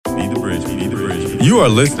You are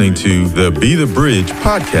listening to the Be the Bridge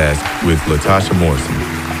podcast with Latasha Morrison.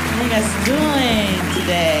 How are you guys doing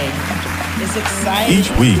today? It's exciting. Each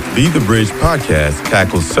week, Be the Bridge podcast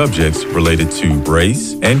tackles subjects related to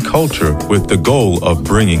race and culture with the goal of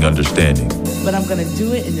bringing understanding. But I'm going to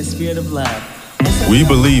do it in the spirit of love. We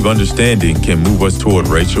believe understanding can move us toward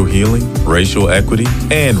racial healing, racial equity,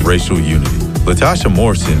 and racial unity. Latasha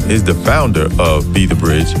Morrison is the founder of Be the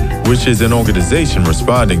Bridge, which is an organization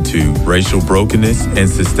responding to racial brokenness and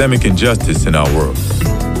systemic injustice in our world.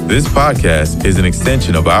 This podcast is an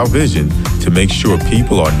extension of our vision to make sure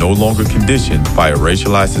people are no longer conditioned by a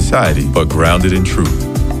racialized society, but grounded in truth.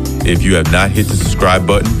 If you have not hit the subscribe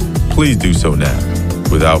button, please do so now.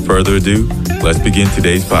 Without further ado, let's begin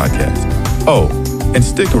today's podcast. Oh, and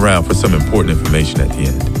stick around for some important information at the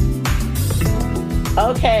end.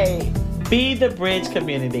 Okay, Be the Bridge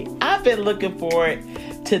community. I've been looking forward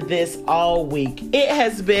to this all week. It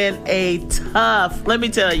has been let me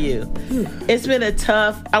tell you, it's been a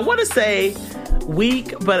tough, I want to say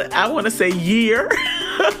week, but I want to say year.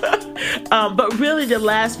 But really the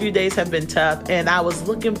last few days have been tough, and I was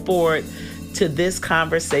looking forward to this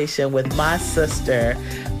conversation with my sister.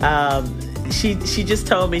 She just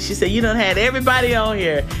told me, she said, you done had everybody on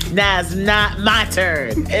here. Now it's not my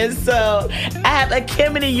turn. And so I have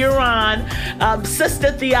Ekemini Uwan,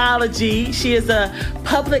 Sister Theology. She is a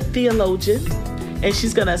public theologian, and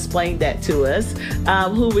she's going to explain that to us,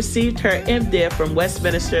 who received her MDiv from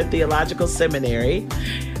Westminster Theological Seminary.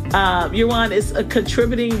 Uwan is a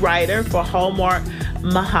contributing writer for Hallmark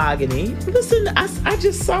Mahogany. Listen, I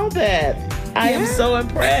just saw that. I am so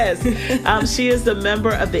impressed. She is a member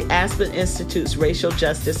of the Aspen Institute's Racial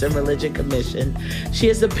Justice and Religion Commission. She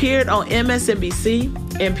has appeared on MSNBC,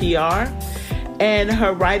 NPR, and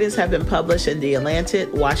her writings have been published in The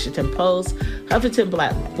Atlantic, Washington Post, Huffington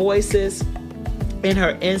Black Voices, and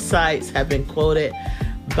her insights have been quoted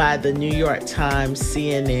by the New York Times,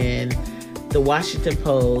 CNN, the Washington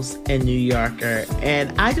Post, and New Yorker.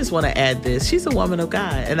 And I just want to add this. She's a woman of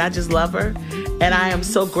God, and I just love her. And I am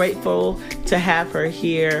so grateful to have her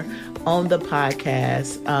here on the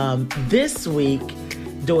podcast this week,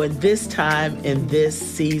 during this time in this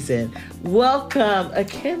season. Welcome,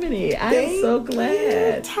 Ekemini. I am so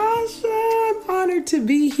glad. Tasha, I'm honored to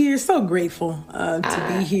be here. So grateful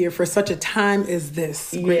to be here for such a time as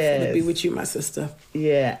this. Grateful to be with you, my sister.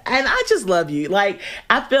 Yeah, and I just love you. Like,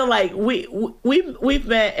 I feel like we've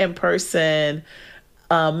met in person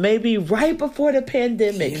maybe right before the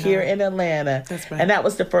pandemic here in Atlanta. That's right. And that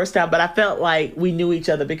was the first time. But I felt like we knew each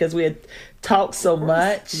other because we had talked so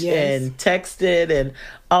much and texted and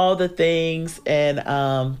all the things.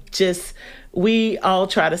 And we all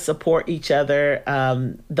try to support each other.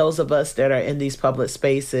 Those of us that are in these public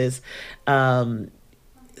spaces.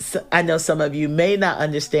 So I know some of you may not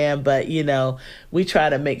understand, but, we try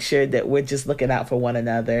to make sure that we're just looking out for one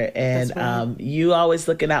another. And you always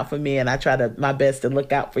looking out for me, and I try my best to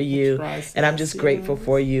look out for you. And I'm just grateful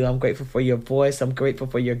for you. I'm grateful for your voice. I'm grateful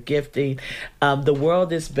for your gifting. The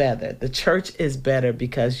world is better. The church is better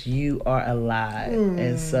because you are alive.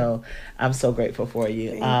 And so I'm so grateful for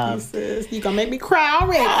you. Thank you, sis. You're going to make me cry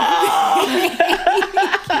already.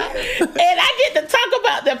 And I get to talk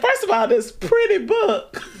about that. First of all, this pretty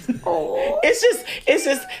book. It's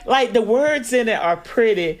just like the words in it are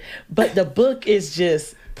pretty, but the book is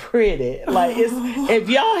just pretty. Like, if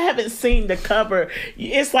y'all haven't seen the cover,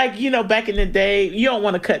 it's like, back in the day, you don't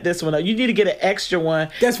want to cut this one up. You need to get an extra one.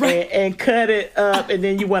 That's right. And cut it up, and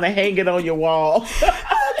then you want to hang it on your wall.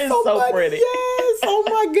 It's so pretty. Yes. Oh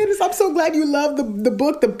my goodness. I'm so glad you love the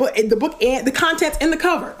book and the contents in the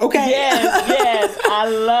cover. Okay. Yes. I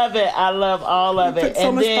love it. I love all of it. Put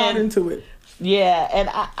so much thought into it. Yeah, and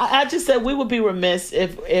I just said we would be remiss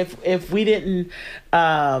if we didn't.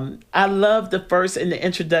 I love the first in the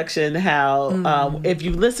introduction how if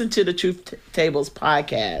you listen to the Truth Tables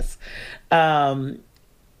podcast,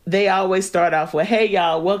 they always start off with, "Hey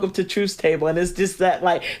y'all, welcome to Truth Table," and it's just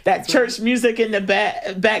that church music in the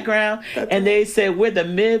background, and they say we're the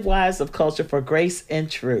midwives of culture for grace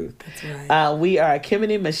and truth. That's right. We are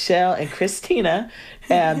Ekemini, Michelle, and Christina,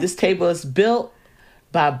 and this table is built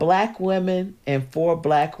by Black women and for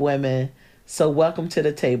Black women. So welcome to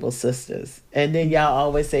the table, sisters. And then y'all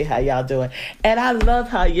always say how y'all doing. And I love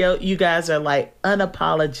how you guys are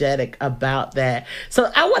unapologetic about that.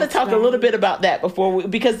 So I want to talk a little bit about that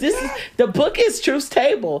because the book is Truth's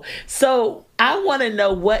Table. So I want to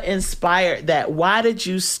know what inspired that. Why did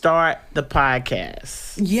you start the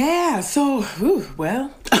podcast? Yeah, so,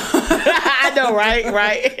 well. I know, right?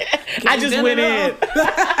 I just went in.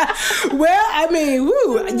 Well, I mean,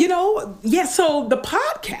 so the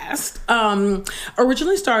podcast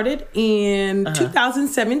originally started in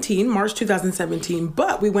 2017, March 2017,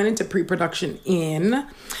 but we went into pre-production in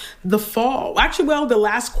the fall. Actually, the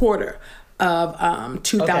last quarter of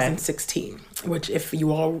 2016, which, if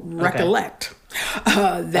you all recollect,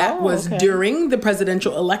 that was during the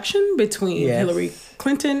presidential election between Hillary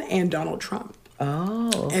Clinton and Donald Trump. Oh,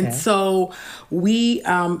 okay. And so we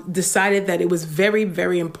decided that it was very,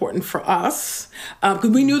 very important for us because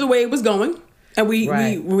we knew the way it was going, and we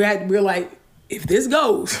were like, if this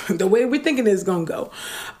goes the way we're thinking it's going to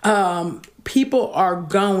go, people are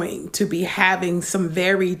going to be having some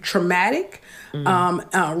very traumatic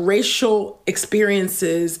racial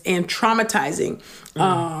experiences and traumatizing,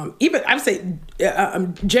 even I would say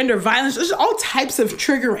gender violence. There's all types of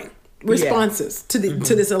triggering responses to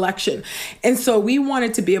this election. And so we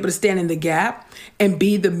wanted to be able to stand in the gap and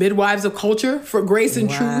be the midwives of culture for grace and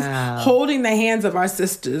truth, holding the hands of our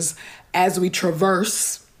sisters as we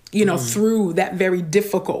traverse, through that very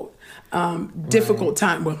difficult time.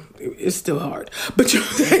 Well, it's still hard, but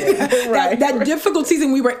that difficult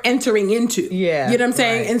season we were entering into. Yeah, you know what I'm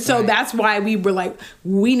saying? And so that's why we were like,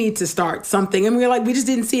 we need to start something. And we were like, we just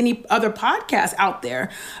didn't see any other podcasts out there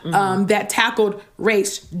that tackled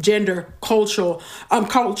race, gender, culture,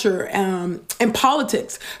 and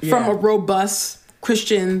politics from a robust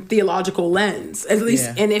Christian theological lens, at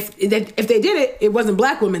least. And if they did it, it wasn't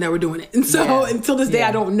Black women that were doing it. And so until this day,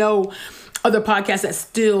 I don't know other podcasts that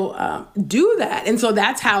still do that. And so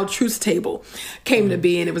that's how Truth Table came to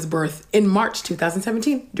be. And it was birthed in March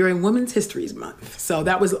 2017 during Women's History Month. So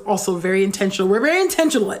that was also very intentional. We're very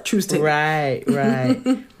intentional at Truth Table. Right.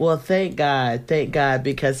 Well, thank God,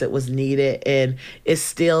 because it was needed and it's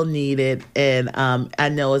still needed. And I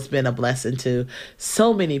know it's been a blessing to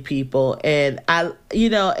so many people. And I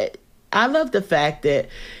love the fact that,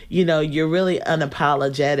 you're really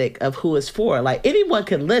unapologetic of who it's for. Like, anyone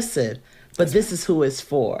can listen, but this is who it's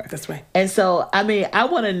for. That's right. And so, I mean, I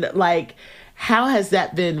want to know, how has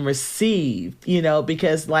that been received?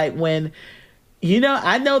 Because when,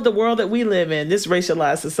 I know the world that we live in, this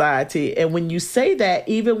racialized society. And when you say that,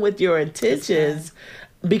 even with your intentions,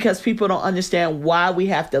 because people don't understand why we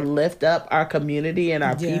have to lift up our community and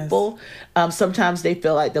our people. Sometimes they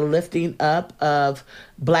feel like the lifting up of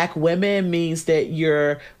Black women means that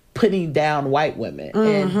you're putting down white women.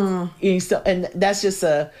 And that's just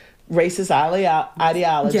a racist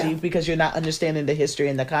ideology because you're not understanding the history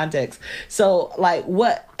and the context. So,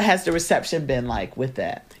 what has the reception been like with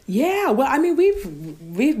that? Yeah, well, I mean,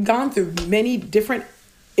 we've gone through many different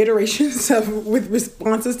iterations with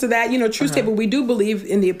responses to that. Truth Table, we do believe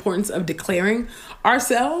in the importance of declaring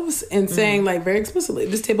ourselves and saying very explicitly,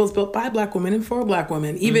 this table is built by Black women and for Black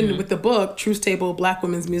women. Even with the book, Truth Table, Black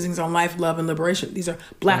Women's Musings on Life, Love, and Liberation. These are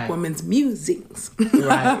Black women's musings.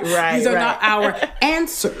 Right. These are not our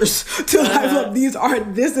answers to life.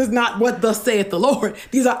 This is not what thus saith the Lord.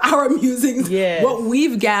 These are our musings, what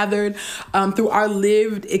we've gathered through our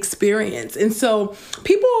lived experience. And so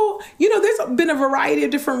people, there's been a variety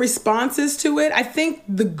of different responses to it. I think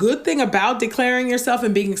the good thing about declaring yourself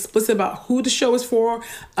and being explicit about who the show is for,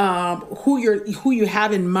 who you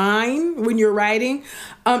have in mind when you're writing,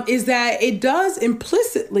 is that it does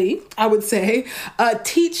implicitly, I would say,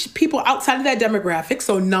 teach people outside of that demographic,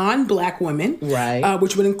 so non-Black women,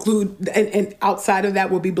 which would include, and outside of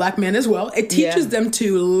that will be Black men as well. It teaches them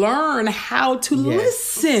to learn how to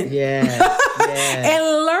listen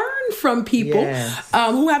and learn from people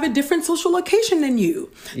who have a different social location than you,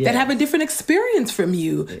 that have a different experience from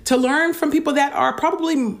you, to learn from people that are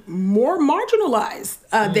probably more marginalized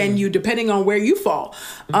than you, depending on where you fall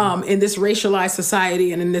in this racialized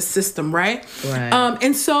society and in this system, right?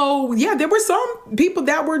 And so, there were some people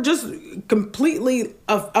that were just completely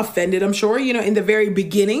offended, I'm sure, in the very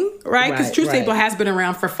beginning, right? Because Truth Table has been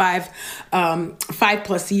around for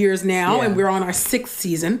 5+ years now, and we're on our 6th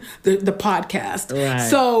season, the podcast.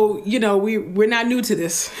 So, we're not new to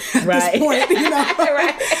this at this point,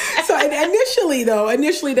 So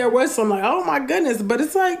initially there was some oh my goodness, but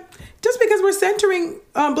it's just because we're centering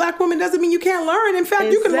Black women doesn't mean you can't learn. In fact,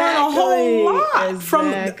 you can learn a whole lot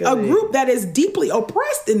from a group that is deeply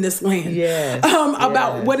oppressed in this land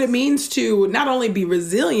about what it means to not only be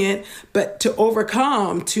resilient, but to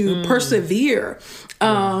overcome, to persevere,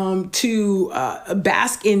 to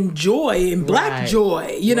bask in joy, in Black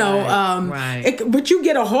joy, but you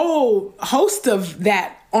get a whole host of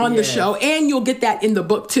that on the show, and you'll get that in the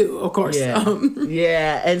book too, of course.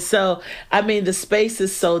 Yeah. And so, I mean, the space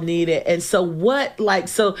is so needed. And so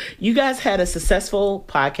so you guys had a successful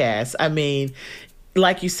podcast. I mean,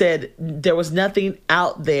 like you said, there was nothing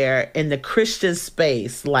out there in the Christian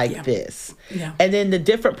space like this. Yeah. And then the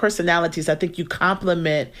different personalities, I think you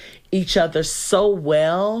complement each other so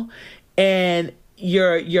well. And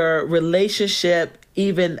your relationship,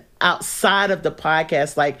 even outside of the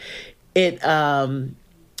podcast, like it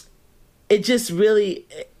just really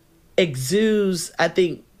exudes, I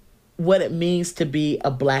think, what it means to be a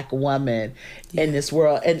Black woman in this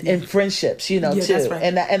world, and friendships, too. That's right.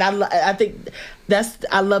 And I think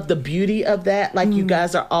I love the beauty of that. Like you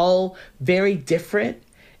guys are all very different,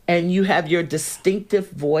 and you have your distinctive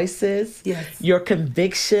voices, your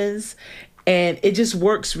convictions, and it just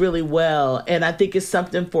works really well. And I think it's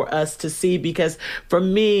something for us to see, because for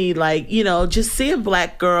me, like, just seeing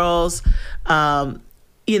Black girls, I'm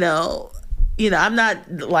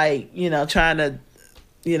not like, trying to,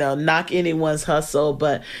 knock anyone's hustle,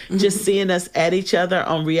 but just seeing us at each other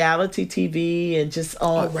on reality TV and just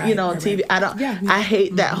on, on TV. I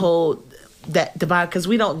hate that whole, that divide, because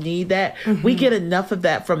we don't need that. We get enough of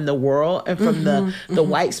that from the world and from the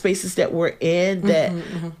white spaces that we're in, that,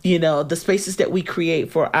 the spaces that we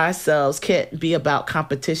create for ourselves can't be about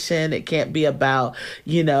competition. It can't be about,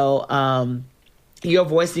 your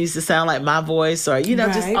voice needs to sound like my voice, or,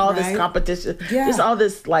 just all this competition, just all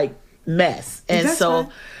this like mess. And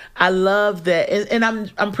I love that, and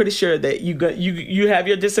I'm pretty sure that you have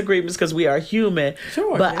your disagreements, because we are human.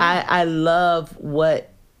 Sure, but I love what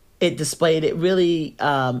it displayed. It really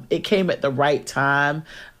it came at the right time,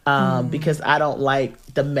 because I don't like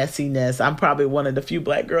the messiness. I'm probably one of the few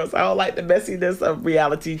Black girls. I don't like the messiness of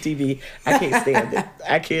reality TV. I can't stand it.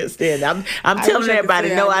 I can't stand it. I'm telling everybody,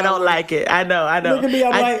 no, I don't like it. I know. Look at me,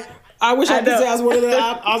 I'm like, I wish I could say I was one of them.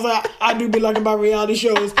 I was like, I do be liking about reality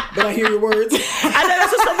shows, but I hear your words. I know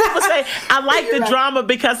that's what some people say. I like the drama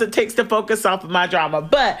because it takes the focus off of my drama.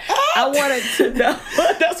 But I wanted to know.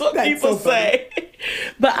 That's what people say.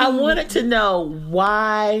 But I wanted to know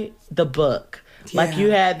why the book. Like, you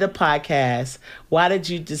had the podcast. Why did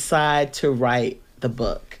you decide to write the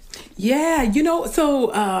book? Yeah,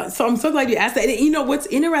 so I'm so glad you asked that. And, what's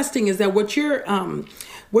interesting is that what you're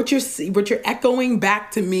echoing back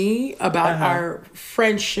to me about our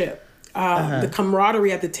friendship, the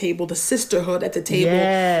camaraderie at the table, the sisterhood at the table,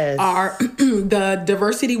 are the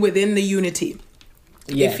diversity within the unity,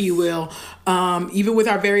 if you will. Even with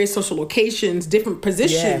our various social locations, different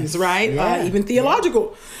positions, right? Even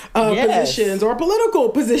theological positions or political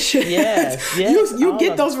positions. You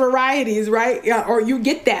get those varieties, right? Or you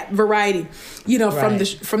get that variety, from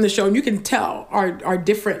the show, and you can tell our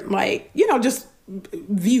different, like, just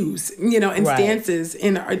views, and stances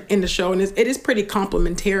in the show, and it is pretty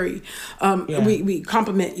complementary. We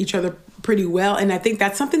complement each other pretty well, and I think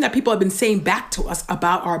that's something that people have been saying back to us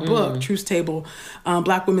about our book, Truth Table,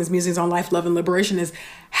 Black Women's Musings on Life, Love, and Liberation, is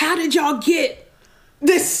how did y'all get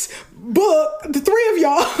this book, the three of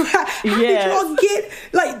y'all, how did y'all get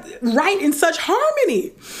right in such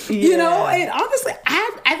harmony? And honestly,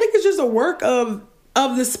 I think it's just a work of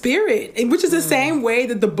the Spirit, which is the same way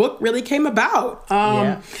that the book really came about.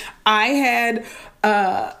 I had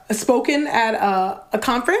spoken at a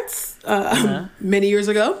conference many years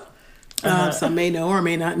ago. Some may know or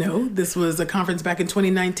may not know. This was a conference back in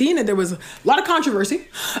 2019, and there was a lot of controversy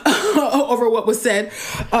over what was said,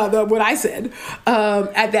 what I said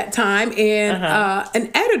at that time. And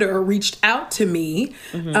an editor reached out to me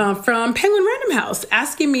from Penguin Random House,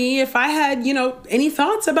 asking me if I had, any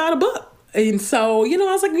thoughts about a book. And so, I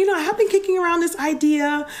was like, I have been kicking around this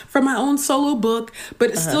idea for my own solo book,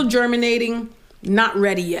 but it's still germinating, not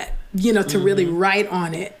ready yet, to really write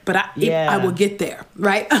on it. But I will get there,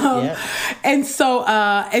 right? And so,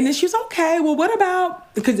 and then she was okay, well, what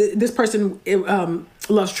about, because this person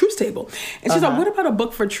loves Truth Table. And she's like, what about a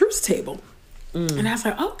book for Truth Table? And I was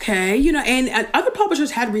like, okay, and other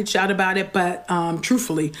publishers had reached out about it, but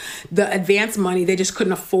truthfully, the advance money, they just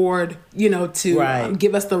couldn't afford, to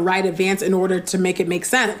give us the right advance in order to make it make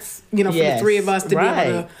sense, for the three of us to be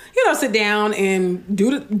able to, sit down and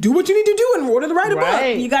do what you need to do in order to write a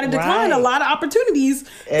book. You got to decline a lot of opportunities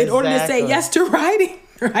in order to say yes to writing.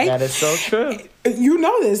 Right? That is so true. You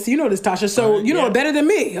know this, Tasha. So you know it better than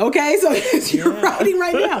me. Okay, so you're writing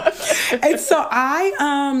right now, and so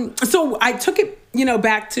I took it,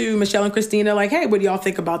 back to Michelle and Christina. Like, hey, what do y'all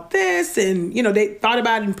think about this? And they thought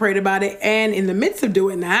about it and prayed about it. And in the midst of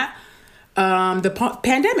doing that, the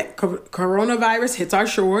pandemic, coronavirus hits our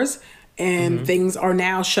shores. And things are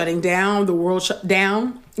now shutting down. The world shut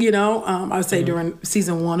down, I would say during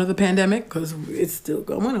season 1 of the pandemic, because it's still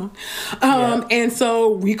going on. And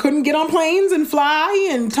so we couldn't get on planes and fly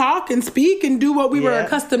and talk and speak and do what we were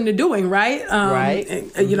accustomed to doing, right?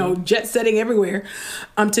 Jet setting everywhere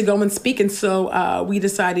to go and speak. And so we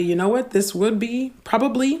decided, you know what, this would be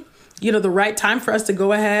probably, the right time for us to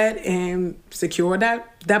go ahead and secure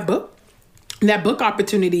that book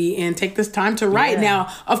opportunity and take this time to write.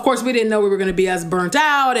 Now, of course, we didn't know we were going to be as burnt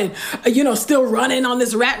out and, still running on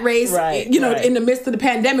this rat race, in the midst of the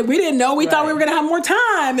pandemic. We didn't know. We thought we were going to have more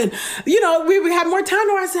time and, we would have more time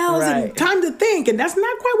to ourselves and time to think. And that's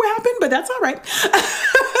not quite what happened, but that's all right.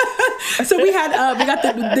 So we got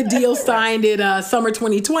the deal signed in summer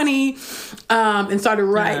 2020 and started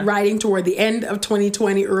writing toward the end of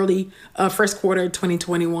 2020, early first quarter of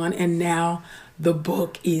 2021. And now the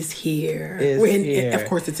book is here. Of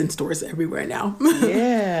course, it's in stores everywhere now.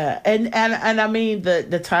 Yeah, and I mean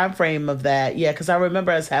the time frame of that. Yeah, because I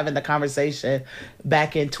remember us having the conversation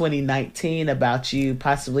back in 2019 about you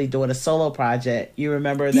possibly doing a solo project. You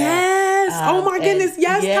remember that? Yes. Oh my goodness.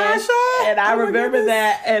 Yes, Tasha. And I remember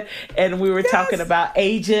that, and we were talking about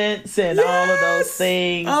agents and all of those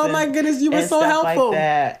things. Oh my goodness, you were so helpful. Like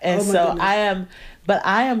that. And so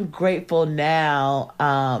I am grateful now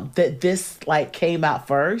that this came out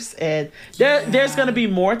first, and there's going to be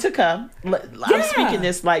more to come. I'm speaking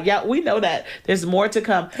this we know that there's more to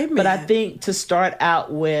come. Amen. But I think to start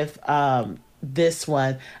out with this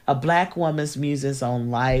one, A Black Woman's Musings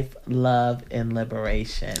on Life, Love, and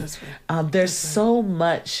Liberation. That's right. There's so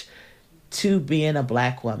much to being a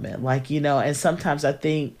Black woman, and sometimes I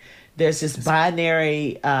think there's this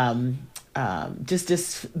binary. Just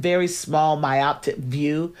this very small myopic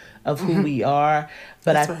view of who we are.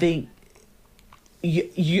 But I think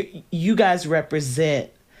you guys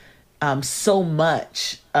represent so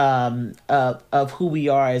much of who we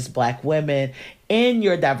are as Black women in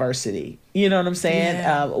your diversity. You know what I'm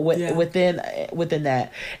saying? Within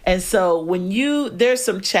that. And so when there's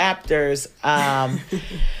some chapters, oh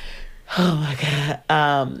my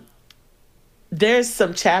God, there's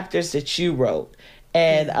some chapters that you wrote.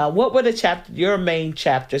 And what were your main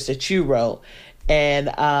chapters that you wrote? And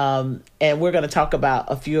we're going to talk about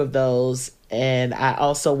a few of those. And I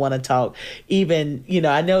also want to talk even,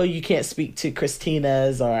 I know you can't speak to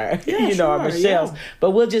Christina's or, or Michelle's,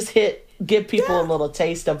 but we'll just give people a little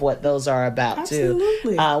taste of what those are about too.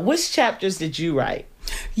 Which chapters did you write?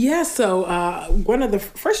 Yeah, so one of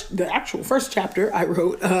the actual first chapter I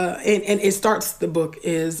wrote, and it starts the book,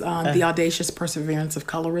 is The Audacious Perseverance of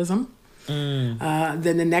Colorism. Then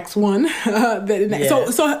the next one.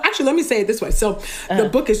 So actually, let me say it this way. So the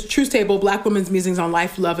book is Truth Table: Black Women's Musings on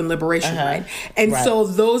Life, Love, and Liberation, right? And so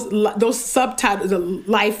those subtitles, the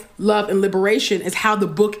Life, Love, and Liberation, is how the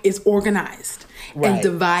book is organized and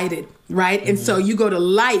divided, right? And so you go to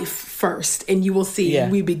Life first, and you will see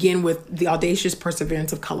we begin with The Audacious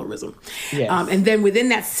Perseverance of Colorism. And then within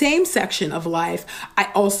that same section of Life, I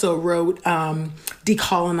also wrote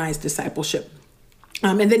Decolonized Discipleship.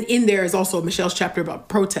 And then in there is also Michelle's chapter about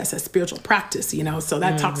protest as spiritual practice, so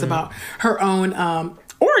that talks about her own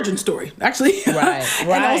origin story, actually. Right.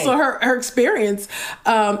 And also her experience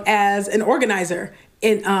as an organizer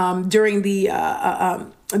during the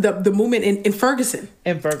movement in Ferguson.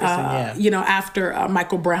 After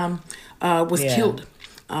Michael Brown was killed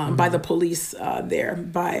by the police there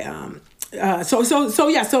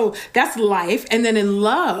So that's Life. And then in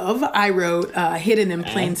Love, I wrote Hidden in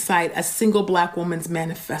Plain Sight, a single Black woman's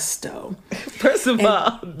manifesto. First of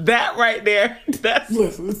all, that right there, that's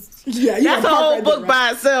a whole book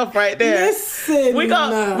by itself right there. Listen, we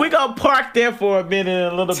gonna park there for a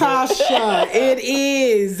minute, a little bit. Tasha, it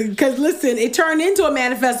is. Because listen, it turned into a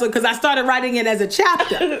manifesto because I started writing it as a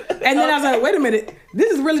chapter. And then I was like, wait a minute, this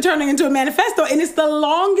is really turning into a manifesto, and it's the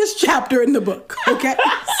longest chapter in the book. Okay?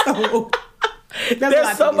 So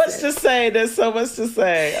there's so much to say. There's so much to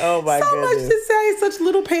say. Oh my goodness. So much to say. Such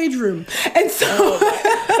little page room. And so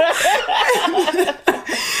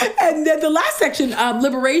and then the last section,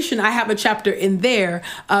 Liberation, I have a chapter in there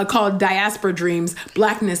called Diaspora Dreams,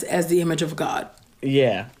 Blackness as the Image of God.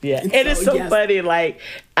 Yeah. And it's so funny,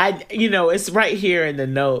 it's right here in the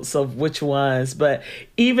notes of which ones, but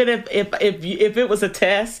even if it was a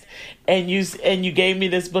test and you gave me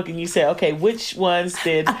this book and you said, okay, which ones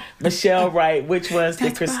did Michelle write, which ones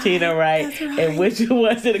did Christina write, and which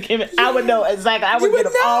ones did Ekemini, I would know exactly. I would get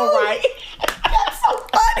them all right. That's so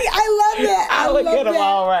funny. I love that. I would get them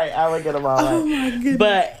all right. Oh my goodness.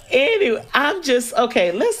 But anyway, I'm just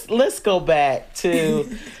okay. Let's go back to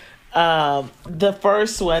the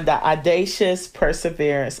first one, The Audacious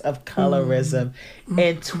Perseverance of Colorism.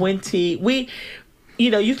 In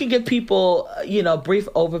you can give people, a brief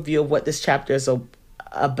overview of what this chapter is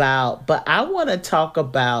about, but I want to talk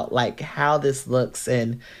about like how this looks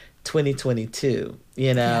in 2022,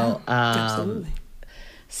 absolutely.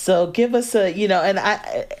 So give us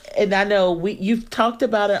and I know you've talked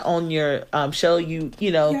about it on your show. You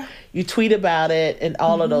tweet about it and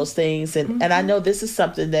all of those things, and I know this is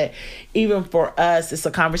something that even for us, it's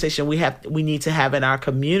a conversation we need to have in our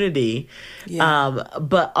community. Yeah.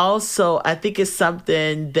 But also, I think it's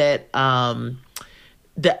something that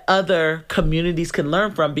that other communities can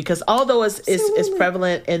learn from, because although it's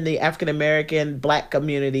prevalent in the African American Black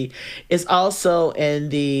community, it's also in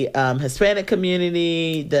the Hispanic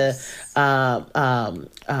community, the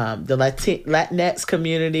Latinx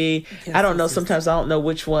community. Yes, I don't know. Sometimes I don't know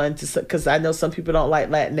which one because I know some people don't like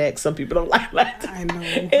Latinx, some people don't like Latin. I know.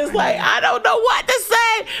 I don't know what to say.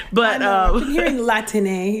 But I've been hearing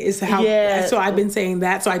Latine is how. Yeah. So I've been saying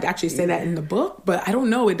that. So I actually say that in the book, but I don't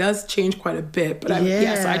know. It does change quite a bit. But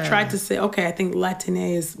so I tried to say, okay, I think Latine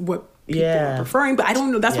is what people are preferring, but I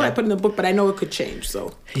don't know. That's what I put in the book, but I know it could change.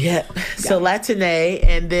 So so Latine,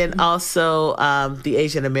 and then also the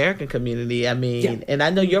Asian American community. I mean, and I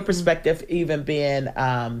know your perspective, even being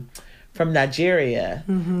from Nigeria,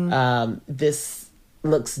 this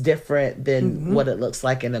looks different than what it looks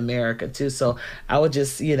like in America too. So I would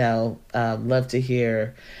just love to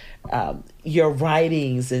hear your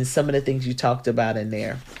writings and some of the things you talked about in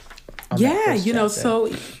there.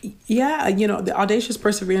 The audacious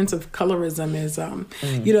perseverance of colorism is,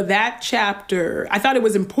 that chapter. I thought it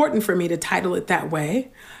was important for me to title it that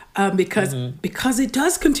way, because it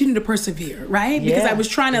does continue to persevere, right? Because I was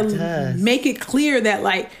trying to make it clear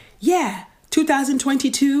that,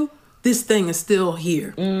 2022, this thing is still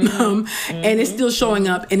here, and it's still showing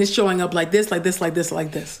up, and it's showing up like this, like this, like this,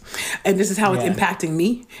 like this, and this is how it's impacting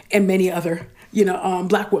me and many other,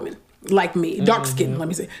 Black women. Like me, dark-skinned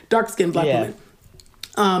Black women,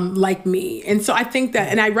 like me. And so I think that,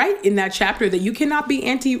 and I write in that chapter that you cannot be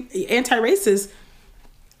anti-racist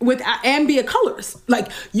and be a colorist.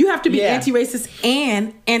 Like, you have to be anti-racist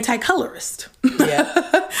and anti-colorist. You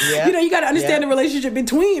got to understand the relationship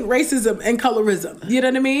between racism and colorism. You know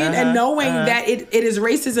what I mean? And knowing that it is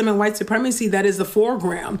racism and white supremacy that is the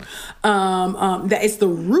foreground. That it's the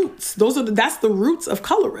roots. That's the roots of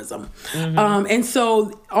colorism. And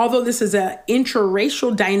so, although this is an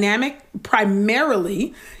intraracial dynamic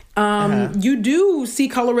primarily, you do see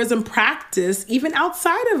colorism practiced even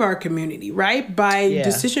outside of our community, right? By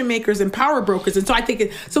decision makers and power brokers. And so I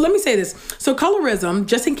think so let me say this. So colorism,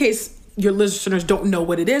 just in case your listeners don't know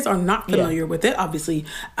what it is or not familiar with it, obviously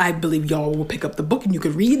I believe y'all will pick up the book and you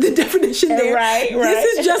can read the definition there. Right.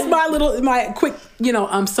 This is just my quick,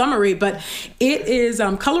 summary, but it is,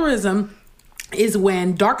 colorism is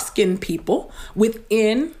when dark-skinned people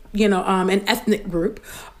within, an ethnic group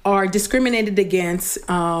are discriminated against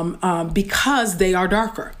because they are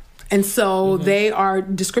darker. And so they are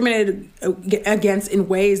discriminated against in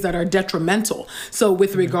ways that are detrimental. So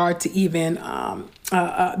with regard to even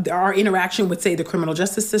our interaction with, say, the criminal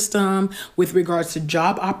justice system, with regards to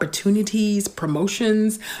job opportunities,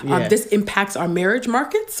 promotions, this impacts our marriage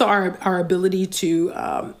market. So our ability to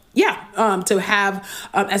have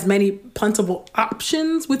as many plentiful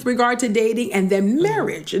options with regard to dating and then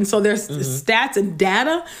marriage. And so there's stats and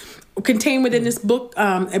data contained within this book,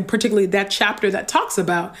 and particularly that chapter that talks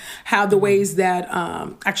about how the ways that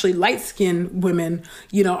actually light-skinned women,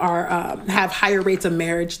 have higher rates of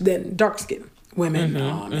marriage than dark-skinned women,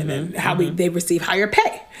 and then how they receive higher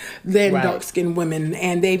pay than dark-skinned women,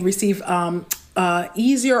 and they receive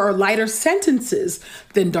easier or lighter sentences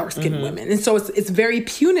than dark-skinned women. And so it's very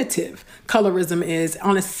punitive. Colorism is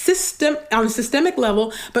on a systemic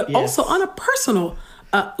level, but also on a personal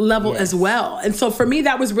level as well. And so for me,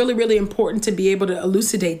 that was really, really important to be able to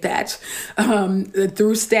elucidate that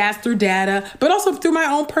through stats, through data, but also through my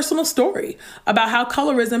own personal story about how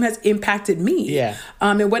colorism has impacted me.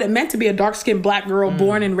 And what it meant to be a dark-skinned Black girl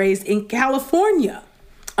born and raised in California,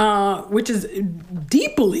 which is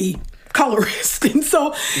deeply colorist. And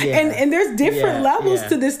so and there's different levels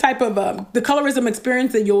to this type of the colorism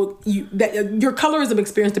experience that your colorism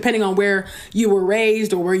experience, depending on where you were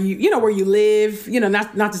raised or where where you live,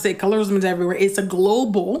 not to say colorism is everywhere. It's a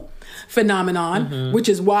global phenomenon, which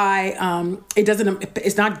is why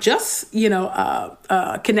it's not just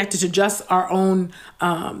connected to just our own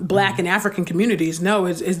Black and African communities. No,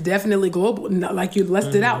 it's definitely global. Like you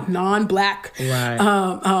listed out, non-Black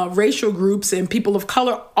racial groups and people of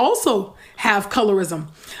color also have colorism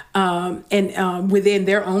and within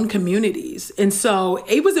their own communities. And so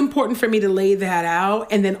it was important for me to lay that out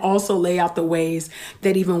and then also lay out the ways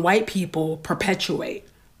that even white people perpetuate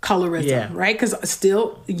colorism, right? Because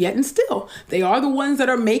still, they are the ones that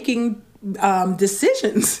are making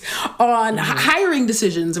decisions on hiring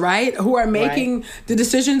decisions, right? Who are making the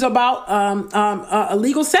decisions about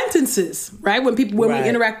legal sentences, right? When we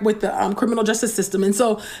interact with the criminal justice system, and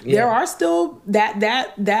so there are still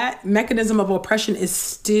that mechanism of oppression is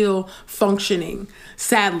still functioning,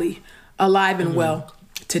 sadly, alive and well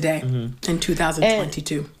today in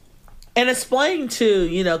 2022. And explain too,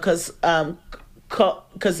 because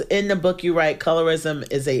in the book you write, colorism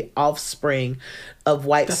is a offspring of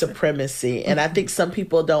white supremacy. And I think some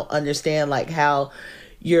people don't understand like how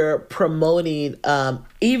you're promoting,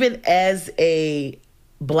 even as a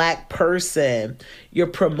Black person, you're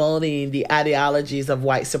promoting the ideologies of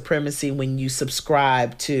white supremacy when you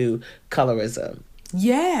subscribe to colorism.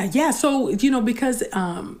 Yeah. So, because,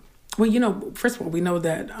 first of all, we know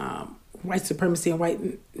that white supremacy and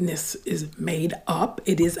whiteness is made up.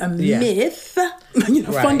 It is a myth,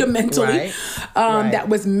 fundamentally, that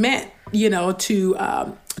was meant, to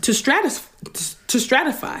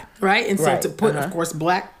stratify, right? And so to put, of course,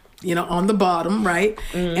 Black, on the bottom, right?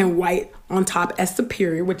 And white on top as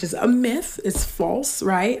superior, which is a myth. It's false,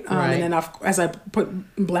 right? And then as I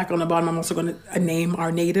put Black on the bottom, I'm also going to name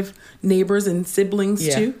our native neighbors and siblings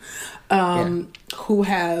too, who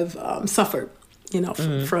have suffered,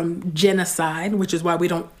 from genocide, which is why we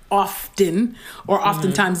don't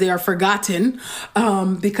oftentimes they are forgotten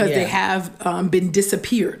because they have been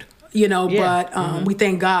disappeared. But we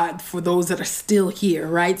thank God for those that are still here,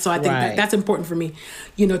 right? So I think that's important for me,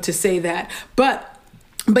 to say that. But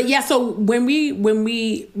yeah, so when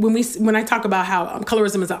I talk about how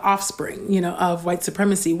colorism is an offspring, of white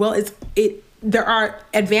supremacy, well, there are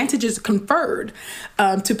advantages conferred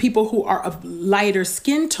to people who are of lighter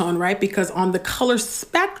skin tone, right? Because on the color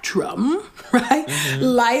spectrum, right,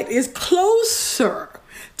 light is closer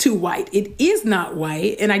to white. It is not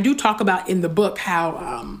white, and I do talk about in the book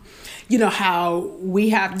how how we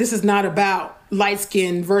have, this is not about light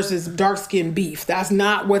skin versus dark skin beef. That's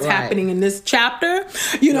not what's happening in this chapter,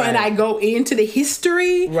 and I go into the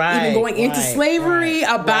history, even going into slavery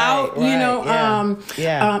about,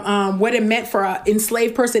 what it meant for an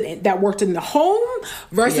enslaved person that worked in the home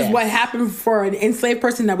versus what happened for an enslaved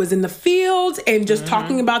person that was in the fields, and just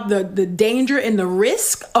talking about the danger and the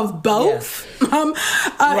risk of both.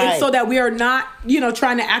 And so that we are not,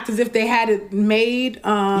 trying to act as if they had it made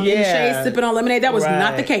in shade, sipping on lemonade. That was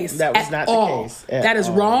not the case. That was not the case. That is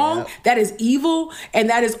wrong. That is evil. And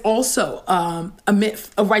that is also a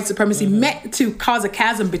myth of white supremacy meant to cause a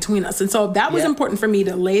chasm between us. And so that was important for me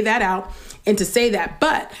to lay that out and to say that.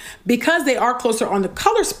 But because they are closer on the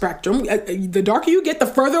color spectrum, the darker you get, the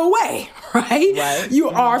further away, right? You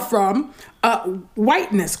are from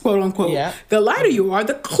whiteness, quote unquote. The lighter you are,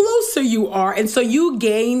 the closer you are. And so you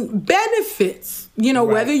gain benefits,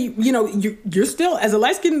 whether you're still, as a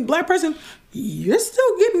light-skinned Black person, you're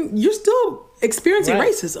still experiencing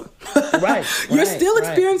racism. You're still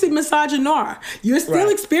experiencing misogynoir. You're still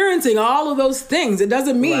experiencing all of those things. It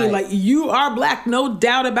doesn't mean like you are Black, no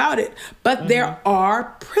doubt about it. But there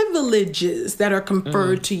are privileges that are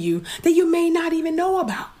conferred to you that you may not even know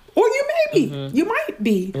about. Or you might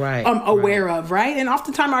be aware of, right? And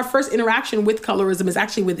oftentimes our first interaction with colorism is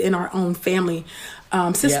actually within our own family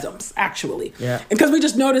systems, actually. Because we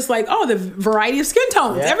just notice the variety of skin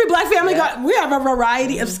tones. Every Black family we have a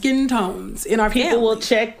variety of skin tones in our family. People will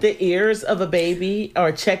check the ears of a baby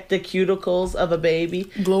or check the cuticles of a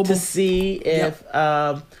baby to see if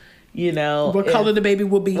what color the baby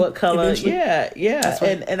will be. What color? Eventually. That's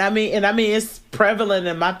right. And I mean it's prevalent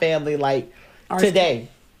in my family today.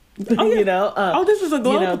 This is a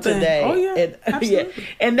global thing. Today. Oh yeah, absolutely.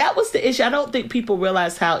 And that was the issue. I don't think people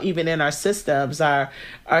realize how even in our systems,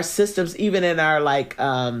 even in our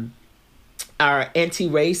our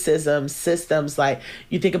anti-racism systems, like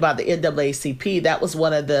you think about the NAACP, that was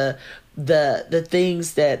one of the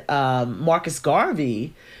things that Marcus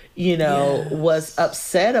Garvey, was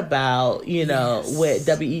upset about, with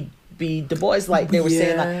W.E.B. Du Bois, they were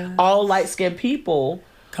saying all light-skinned people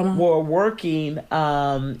were working, at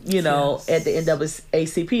the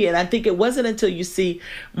NAACP. And I think it wasn't until you see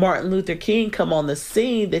Martin Luther King come on the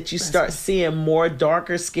scene that you start seeing more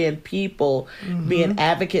darker skinned people being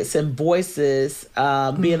advocates and voices,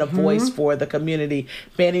 being a voice for the community.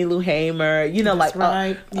 Fannie Lou Hamer, a lot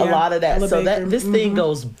of that. So this thing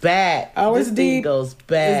goes back. It's deep. Thing goes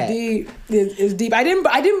back. It's deep. I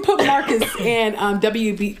didn't put Marcus and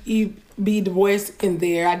W.E.B. Du Bois in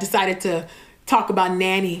there. I decided to talk about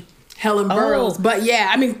Nanny Helen Burroughs, but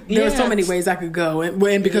there are so many ways I could go, and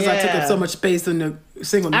because I took up so much space in the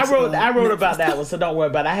singleness. I wrote about that one, so don't worry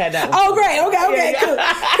about it. I had that one. Oh, great. Okay, cool.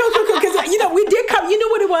 Because we did come. You know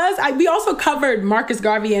what it we also covered Marcus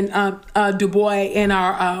Garvey and Du Bois in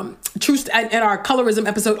our our colorism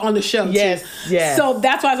episode on the show. Yes, too. yes. So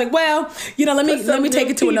that's why I was like, well, let me take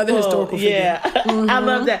it to another historical figure. Yeah, I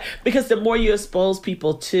love that, because the more you expose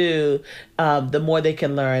people to, the more they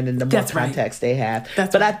can learn and the more context they have.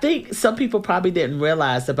 I think some people probably didn't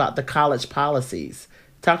realize about the college policies.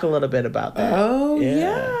 Talk a little bit about that. Oh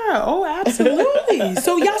yeah. Oh, absolutely.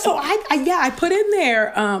 So I put in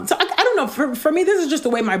there. So I don't know. For me, this is just the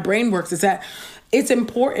way my brain works. Is that it's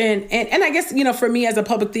important, and I guess for me as a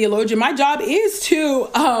public theologian, my job is to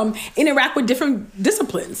interact with different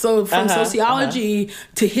disciplines. So from sociology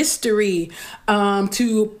to history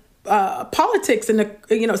to politics and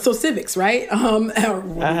so civics, right? What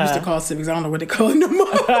we used to call civics. I don't know what they call it no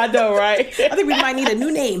more. I know, right? I think we might need a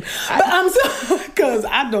new name, but because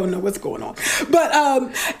I don't know what's going on. But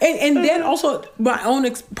and then also my own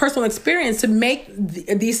personal experience to make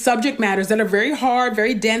these subject matters that are very hard,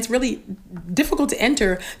 very dense, really difficult to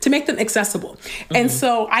enter, to make them accessible. And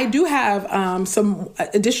so I do have some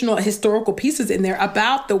additional historical pieces in there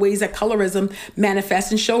about the ways that colorism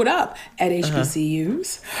manifests and showed up at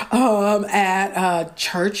HBCUs. At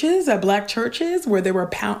churches, at black churches, where there were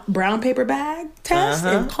brown paper bag tests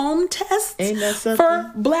and comb tests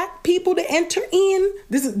for black people to enter in.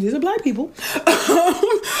 These are black people.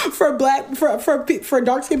 For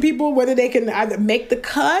dark skinned people, whether they can either make the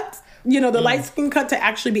cut, the light skin cut, to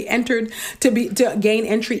actually be entered, to gain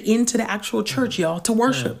entry into the actual church, y'all, to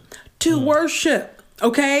worship, worship.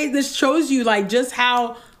 Okay, this shows you just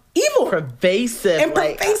how evil, pervasive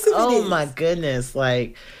it is. Oh my goodness,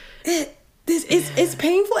 it's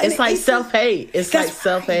painful. It's like self-hate. It's like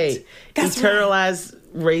self-hate. That's Internalized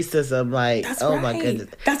racism. My goodness.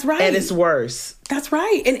 That's right. And it's worse. That's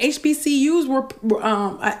right. And HBCUs were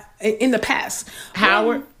in the past,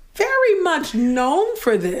 Howard, very much known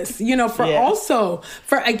for this. Also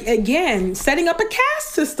for again setting up a caste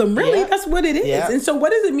system. Really, that's what it is. Yeah. And so,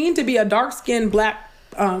 what does it mean to be a dark-skinned black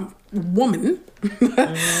woman?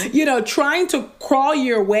 Trying to crawl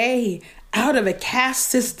your way out of a caste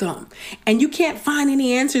system, and you can't find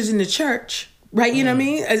any answers in the church, right? You know what I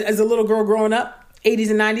mean? As a little girl growing up, 80s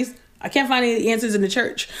and 90s, I can't find any answers in the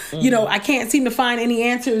church. I can't seem to find any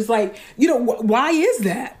answers. Why is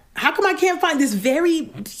that? How come I can't find this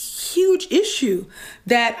very huge issue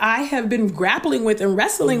that I have been grappling with and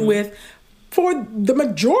wrestling with for the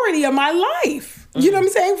majority of my life? You know what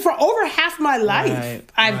I'm saying? For over half my life,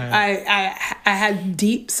 I had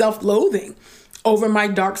deep self-loathing over my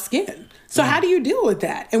dark skin. So how do you deal with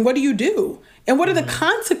that? And what do you do? And what are the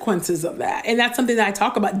consequences of that? And that's something that I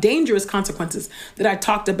talk about, dangerous consequences that I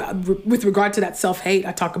talked about with regard to that self-hate.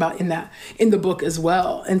 I talk about in the book as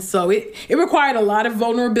well. And so it required a lot of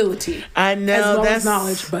vulnerability. I know, as well as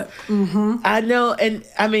knowledge, but I know. And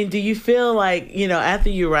I mean, do you feel like, after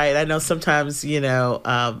you write, I know sometimes,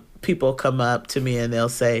 people come up to me and they'll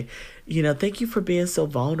say, thank you for being so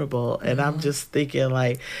vulnerable. And I'm just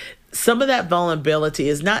thinking some of that vulnerability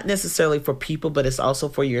is not necessarily for people, but it's also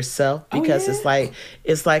for yourself, because it's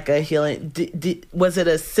like a healing. Was it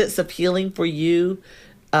a sense of healing for you,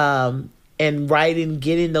 and writing,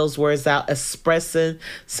 getting those words out, expressing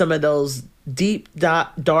some of those deep,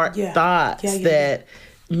 dark thoughts that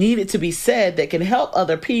needed to be said that can help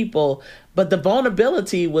other people, but the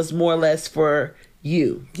vulnerability was more or less for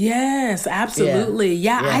you? Yes, absolutely.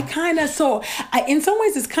 Yeah. I kind of, in some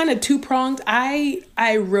ways it's kind of two-pronged. I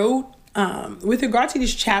wrote, with regard to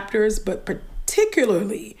these chapters, but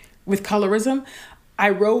particularly with colorism,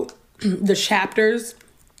 I wrote the chapters,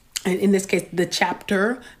 and in this case, the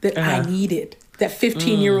chapter that I needed, that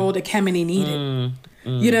 15-year-old Ekemini needed.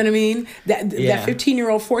 You know what I mean? That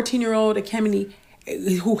 15-year-old, 14-year-old Ekemini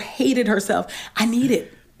who hated herself, I needed.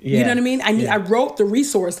 You know what I mean? I wrote the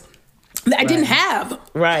resource that I didn't have.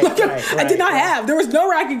 I did not have. There was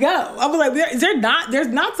nowhere I could go. I was like, there's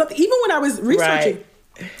not something. Even when I was researching,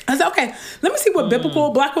 I said, okay, let me see what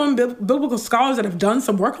black women, biblical scholars that have done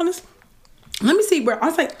some work on this. Let me see where, I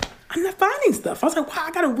was like, I'm not finding stuff. I was like, wow,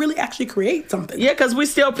 I got to really actually create something. Yeah, because we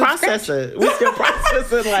still process it. We still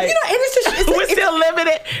process it and we're still living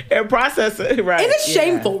it and process it. Right. And it's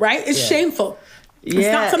shameful, right? It's shameful. It's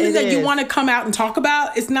not something that you want to come out and talk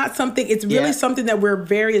about. It's not something, it's really something that we're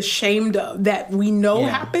very ashamed of, that we know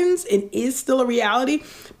happens and is still a reality,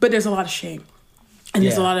 but there's a lot of shame. And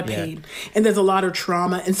there's a lot of pain. And there's a lot of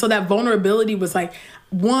trauma. And so that vulnerability was like,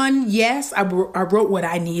 one, yes, I wrote what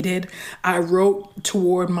I needed. I wrote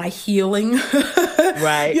toward my healing.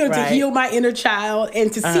 To heal my inner child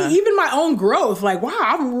and to see even my own growth. Like, wow,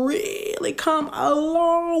 I've really come a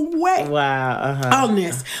long way. Wow. On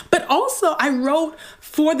this. But also I wrote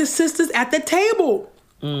for the sisters at the table.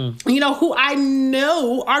 who I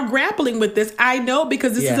know are grappling with this. I know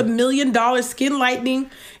because this is $1 million skin lightening.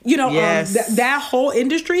 That whole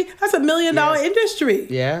industry, that's $1 million industry.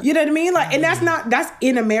 Yeah. You know what I mean? Like, and that's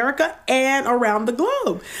in America and around the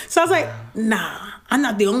globe. So I was like, nah, I'm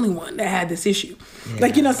not the only one that had this issue.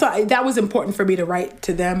 Yeah. So that was important for me to write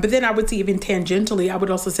to them. But then I would say, even tangentially, I would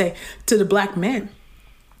also say to the Black men.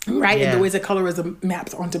 Right, and the ways that colorism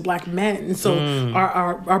maps onto Black men, and so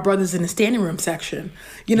our brothers in the standing room section.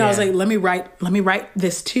 I was like, let me write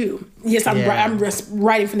this too. Yes, I'm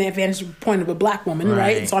writing from the advantage point of a Black woman,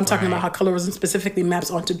 right? So I'm talking about how colorism specifically maps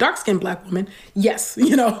onto dark-skinned Black women. Yes,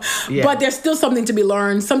 but there's still something to be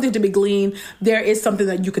learned, something to be gleaned. There is something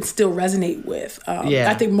that you can still resonate with.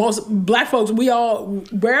 I think most Black folks, we all,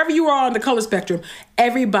 wherever you are on the color spectrum,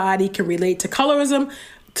 everybody can relate to colorism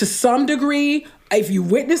to some degree. If you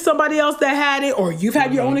witness somebody else that had it, or you've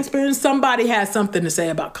had your own experience, somebody has something to say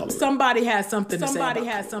about color. Somebody has something to say. Somebody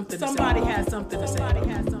has something to say. Somebody has something to say. Somebody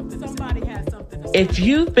has something to say. Somebody has something to say. If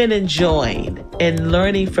you've been enjoying and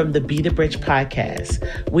learning from the Be the Bridge podcast,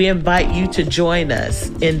 we invite you to join us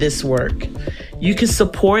in this work. You can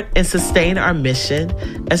support and sustain our mission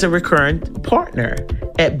as a recurring partner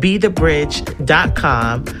at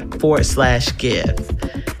bethebridge.com/give.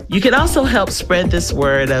 You can also help spread this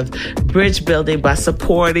word of bridge building by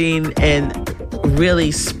supporting and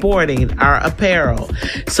really sporting our apparel.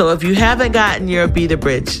 So if you haven't gotten your Be the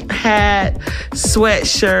Bridge hat,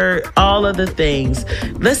 sweatshirt, all of the things,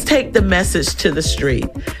 let's take the message to the street.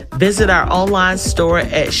 Visit our online store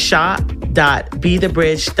at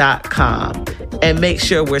shop.bethebridge.com and make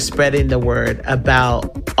sure we're spreading the word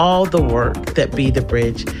about all the work that Be the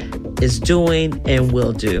Bridge is doing and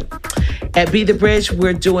will do. At Be the Bridge,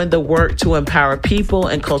 we're doing the work to empower people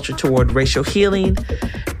and culture toward racial healing,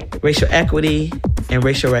 racial equity, and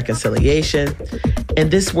racial reconciliation. And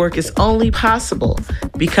this work is only possible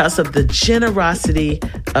because of the generosity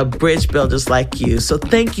of bridge builders like you. So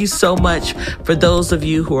thank you so much for those of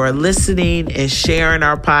you who are listening and sharing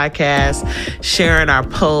our podcast, sharing our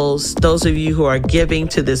posts, those of you who are giving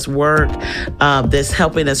to this work that's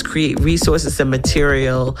helping us create resources and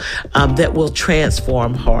material that will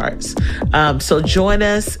transform hearts. So join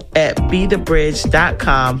us at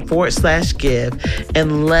bethebridge.com/give,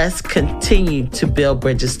 and let's continue to build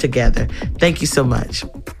bridges together. Thank you so much.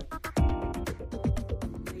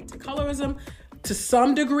 Colorism, to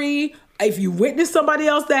some degree, if you witness somebody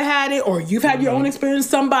else that had it, or you've had your own experience,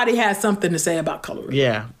 somebody has something to say about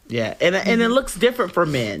colorism. Yeah. And it looks different for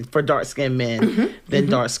men, for dark-skinned men than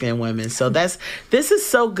dark-skinned women. So this is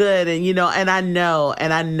so good. And, and I know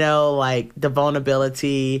like the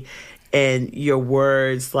vulnerability and your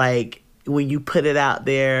words, like, when you put it out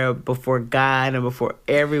there before God and before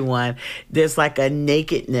everyone, there's like a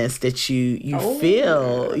nakedness that you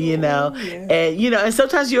feel, and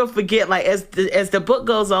sometimes you'll forget, like as the book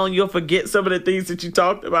goes on, you'll forget some of the things that you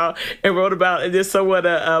talked about and wrote about, and then someone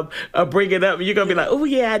bring it up, and you're gonna be like, oh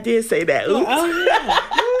yeah, I did say that. Oops.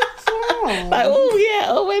 Like,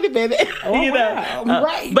 wait a minute.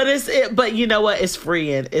 Right. But you know what? It's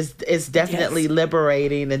freeing. It's definitely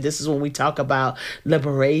liberating. And this is when we talk about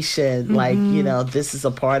liberation. Like, this is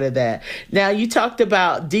a part of that. Now, you talked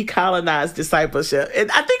about decolonized discipleship.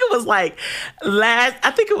 And I think it was like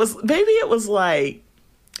maybe it was like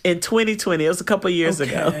in 2020, it was a couple of years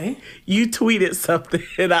ago, you tweeted something,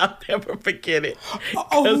 and I'll never forget it.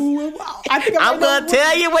 I'm going to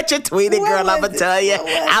tell you what you tweeted, girl. I'm going to tell you.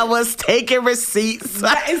 I was taking receipts.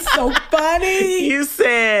 That is so funny. You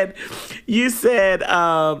said,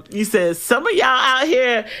 some of y'all out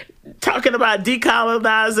here talking about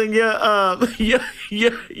decolonizing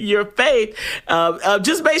your faith.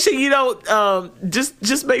 Just make sure you don't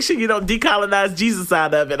just make sure you don't decolonize Jesus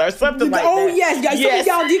out of it, or something like that. Oh yes. Some of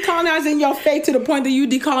y'all decolonizing your faith to the point that you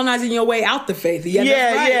decolonizing your way out the faith. Yeah,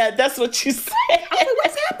 that's right. Yeah, that's what you said. I was like,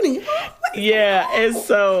 what's happening? And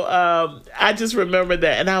so I just remember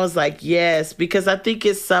that, and I was like, yes, because I think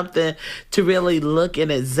it's something to really look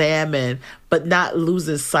and examine, but not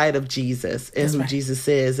losing sight of Jesus and who Jesus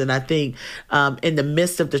is. And I think in the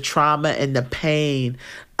midst of the trauma and the pain,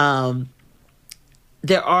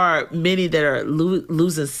 there are many that are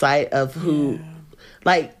losing sight of who,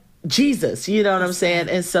 like Jesus, you know what I'm saying?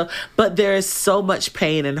 And so, but there is so much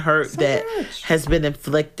pain and hurt has been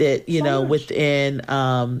inflicted, within,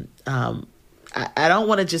 I don't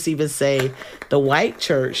want to just even say the white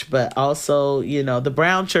church, but also, the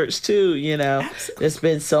brown church too, Absolutely. There's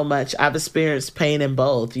been so much. I've experienced pain in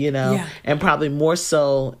both, and probably more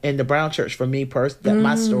so in the brown church for me personally,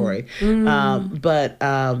 my story. But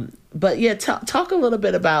yeah, talk a little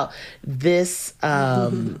bit about this,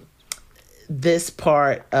 this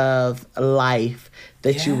part of life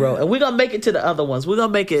that you wrote, and we're gonna make it to the other ones. We're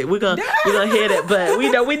gonna make it. We're gonna hit it, but we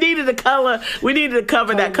know we needed to color. We needed to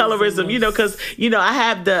cover that colorism, because I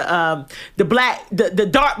have the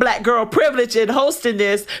dark black girl privilege in hosting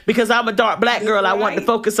this because I'm a dark black girl. I want to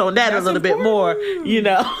focus on that a little bit more, Of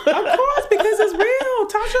course, because it's real,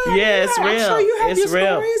 Tasha. Yeah, it's real. I'm sure you have it's your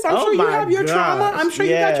real. stories. I'm sure you have your trauma. I'm sure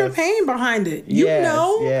you got your Yes. pain behind it.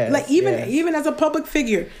 Even as a public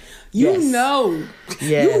figure. You know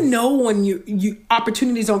when you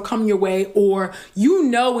opportunities don't come your way, or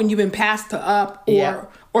when you've been passed up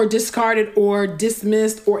or discarded or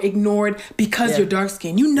dismissed or ignored because you're dark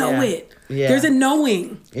skinned. You know it. Yeah. There's a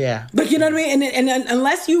knowing. Yeah. But you know what I mean? And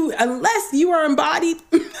unless you are embodied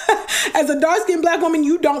as a dark skinned black woman,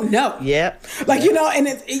 you don't know. Yeah. But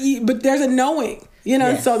there's a knowing.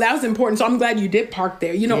 So that was important. So I'm glad you did park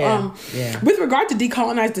there. With regard to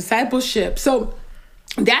decolonized discipleship, so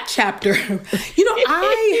that chapter,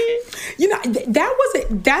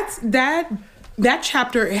 that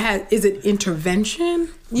chapter is an intervention,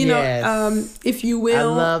 if you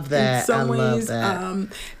will. I love that. In some ways,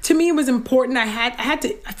 to me, it was important. I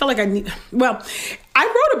felt like I wrote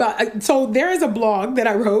about. So there is a blog that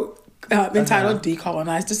I wrote. Entitled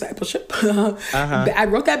Decolonized Discipleship. I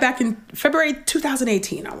wrote that back in February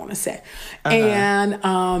 2018, I want to say. And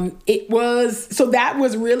that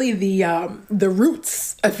was really the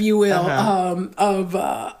roots, if you will, of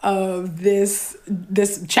this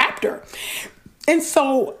chapter. And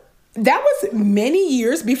so that was many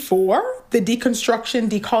years before the deconstruction,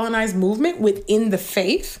 decolonized movement within the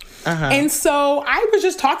faith. And so I was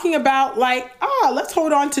just talking about let's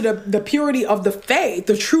hold on to the purity of the faith,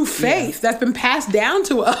 the true faith that's been passed down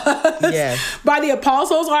to us by the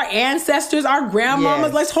apostles, our ancestors, our grandmamas.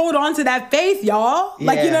 Yes. Let's hold on to that faith, y'all. You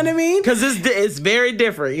know what I mean? Because it's very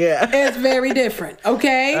different. Yeah, it's very different.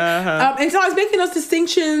 Okay, and so I was making those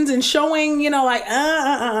distinctions and showing,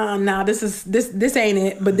 nah, this ain't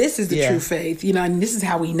it, but this is the true faith, and this is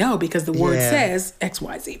how we know because the word says X,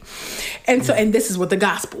 Y, Z, and so and this is what the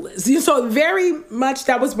gospel is. So very much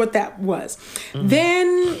that was what that was.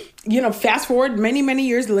 Then, fast forward many, many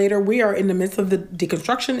years later, we are in the midst of the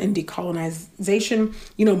deconstruction and decolonization,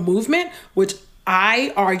 movement, which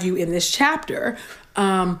I argue in this chapter,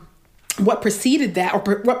 what preceded that or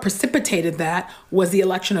what precipitated that was the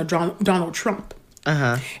election of Donald Trump.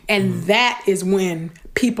 And that is when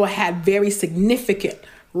people had very significant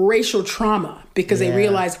racial trauma because they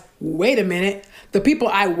realized, wait a minute, the people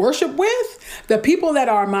I worship with, the people that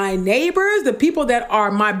are my neighbors, the people that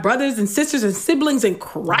are my brothers and sisters and siblings in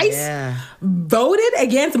Christ voted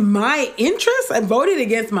against my interests and voted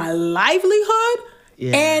against my livelihood.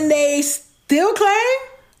 Yeah. And they still claim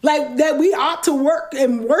that we ought to work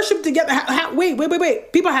and worship together. Wait.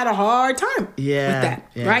 People had a hard time with that,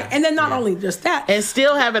 right? And then not only just that. And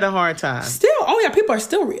still having a hard time. People are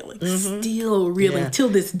still reeling. Still reeling till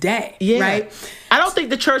this day, right? I don't think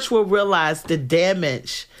the church will realize the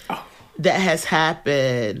damage that has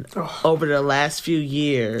happened over the last few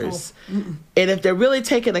years. And if they're really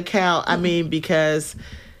taking account, I mean, because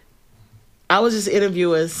I was just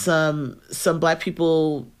interviewing some black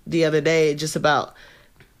people the other day just about,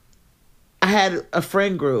 I had a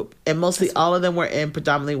friend group and mostly all of them were in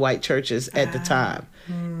predominantly white churches at the time.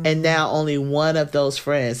 And now only one of those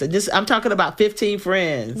friends, and I'm talking about 15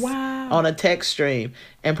 friends on a text stream,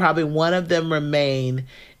 and probably one of them remain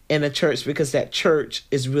in a church because that church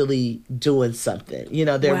is really doing something.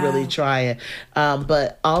 They're really trying.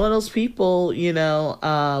 But all of those people, and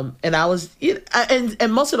I was,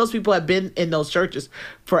 and most of those people have been in those churches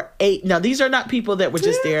for 8. Now, these are not people that were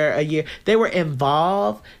just there a year. They were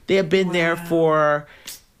involved. They have been there for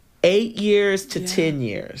 8 years to 10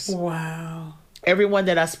 years. Wow. Everyone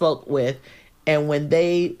that I spoke with, and when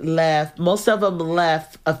they left, most of them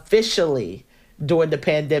left officially during the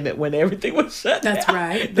pandemic when everything was shut down. That's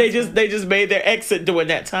right. They just made their exit during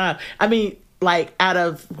that time. I mean, out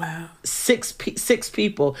of 6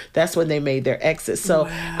 people, that's when they made their exit. So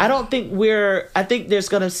I don't think I think there's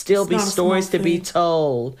going to still be stories to be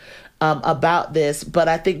told about this, but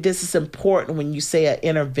I think this is important when you say an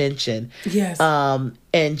intervention. Yes.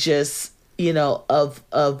 And just,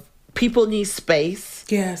 of people need space.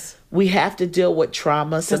 Yes. We have to deal with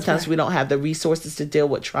trauma. Sometimes we don't have the resources to deal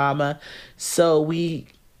with trauma. So we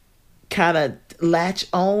kind of latch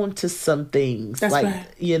on to some things. That's right.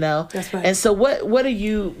 That's right. And so what are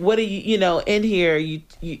you in here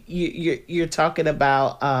you're talking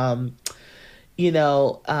about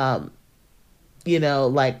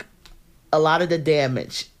like a lot of the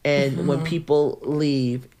damage and when people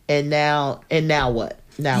leave and now what?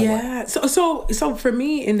 Now yeah. So for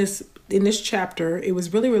me in this chapter, it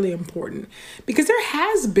was really, really important because there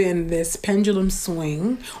has been this pendulum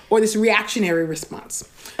swing or this reactionary response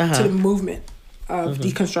to the movement of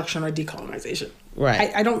deconstruction or decolonization.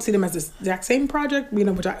 Right. I don't see them as the exact same project,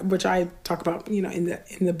 which I talk about, in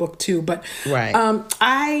the book too. But right.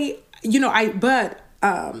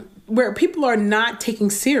 Where people are not taking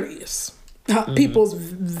serious people's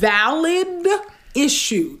valid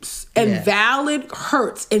issues and valid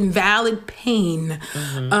hurts and valid pain,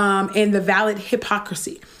 and the valid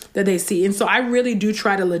hypocrisy that they see. And so I really do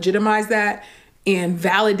try to legitimize that and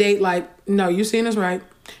validate, like, no, you're seeing this right.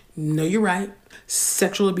 No, you're right.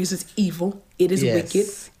 Sexual abuse is evil. It is wicked.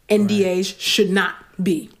 NDAs should not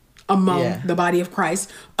be among the body of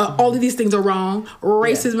Christ. All of these things are wrong.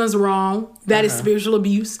 Racism is wrong. That is spiritual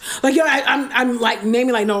abuse. Like, I'm like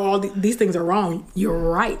naming, like, no, all these things are wrong. You're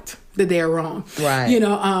right that they are wrong. Right.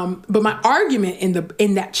 But my argument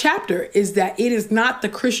in that chapter is that it is not the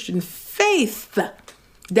Christian faith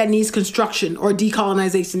that needs construction or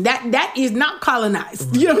decolonization. That is not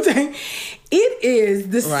colonized. You know what I'm saying? It is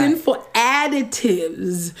the sinful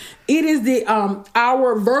additives. It is the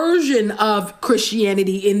our version of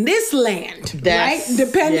Christianity in this land, right?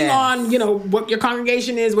 Depending on what your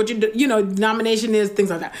congregation is, what your denomination is, things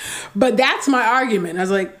like that. But that's my argument. I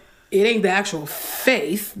was like, it ain't the actual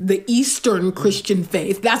faith, the Eastern Christian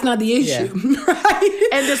faith. That's not the issue, right?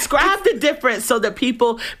 And describe the difference so that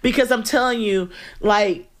people, because I'm telling you,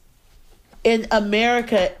 like, in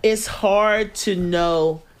America, it's hard to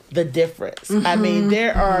know the difference. I mean,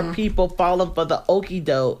 there are people falling for the okie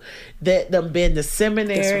doke that have been to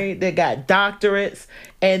seminary, they got doctorates,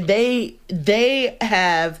 and they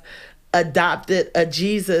have adopted a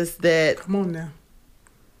Jesus that, come on now.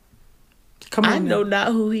 I know not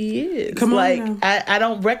who he is. Come on, like now. I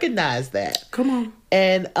don't recognize that. Come on.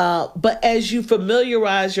 And but as you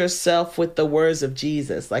familiarize yourself with the words of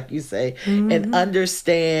Jesus, like you say, and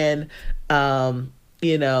understand Eastern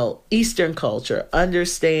culture,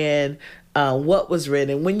 understand what was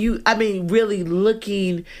written. When you, really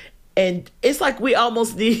looking, and it's like we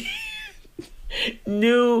almost need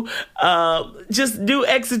new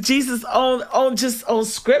exegesis on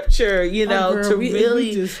scripture, to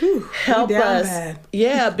really help us. Bad.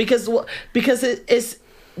 Yeah, because it's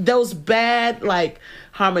those bad, like,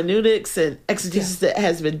 hermeneutics and exegesis that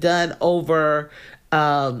has been done over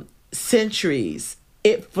centuries.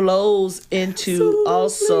 It flows into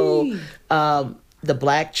also the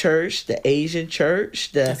Black church, the Asian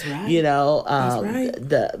church, the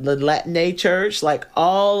the Latin church, like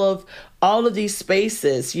all of these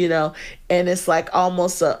spaces, and it's like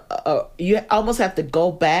almost you almost have to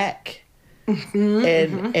go back and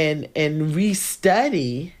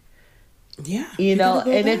restudy. Yeah.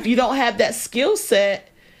 And if you don't have that skill set,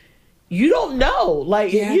 you don't know,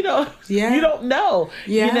 like, you don't know,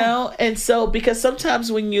 and so, because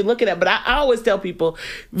sometimes when you look at it, but I always tell people,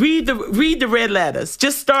 read the red letters.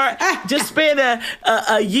 Just spend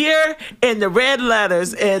a year in the red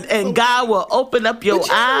letters, and God will open up your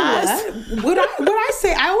eyes. What I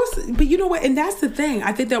say, but you know what, and that's the thing.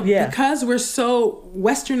 I think that because we're so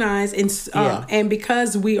westernized and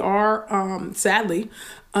because we are sadly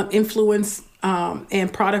influenced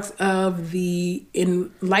and products of the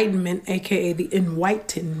Enlightenment, aka the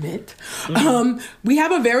Enlightenment, we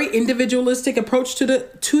have a very individualistic approach to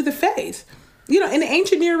the faith. In the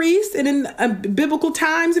ancient Near East and in biblical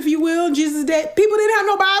times, if you will, in Jesus' day, people didn't have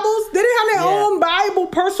no Bibles. They didn't have their own Bible,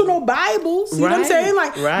 personal Bibles. You know what I'm saying?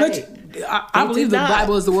 Like, I believe the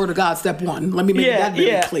Bible is the Word of God. Step one. Let me make that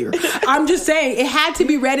very clear. I'm just saying it had to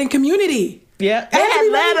be read in community. Yeah, they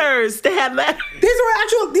had letters. These are letters,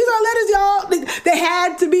 y'all. They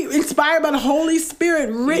had to be inspired by the Holy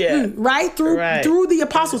Spirit, written through the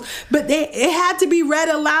apostles. But it had to be read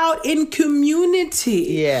aloud in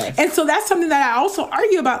community. Yeah, and so that's something that I also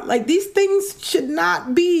argue about. Like, these things should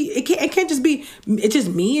not be. It can't just be. It's just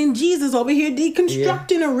me and Jesus over here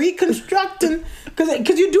deconstructing and reconstructing.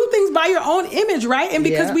 Because you do things by your own image, right? And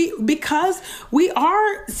because we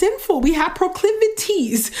are sinful, we have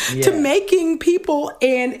proclivities to making people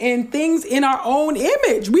and things in our own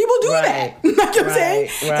image. We will do that. You know what I'm saying?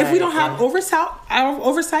 If we don't have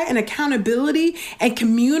oversight and accountability and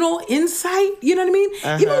communal insight, you know what I mean?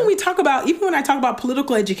 Even when I talk about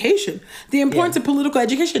political education, the importance of political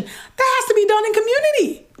education, that has to be done in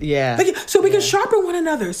community. Yeah. So we can sharpen one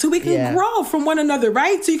another, so we can grow from one another,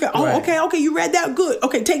 right? So you can, okay, you read that, good.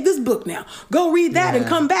 Okay, take this book now. Go read that and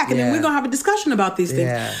come back, and then we're gonna have a discussion about these things.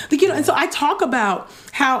 And so I talk about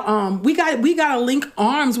how we gotta link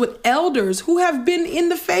arms with elders who have been in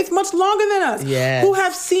the faith much longer than us, who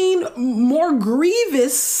have seen more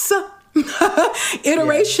grievous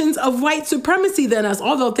iterations of white supremacy than us.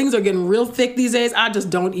 Although things are getting real thick these days, I just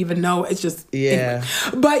don't even know. It's just anyway.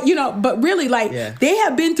 But but really, like they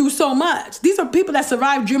have been through so much. These are people that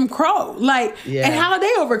survived Jim Crow, and how are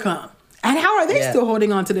they overcome? And how are they still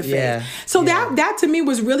holding on to the faith? So that to me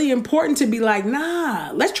was really important to be like,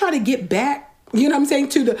 nah, let's try to get back. You know what I'm saying,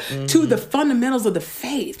 to the fundamentals of the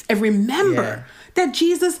faith, and remember that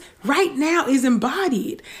Jesus right now is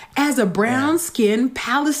embodied as a brown-skinned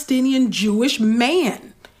Palestinian Jewish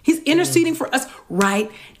man. He's interceding for us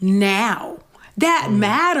right now. That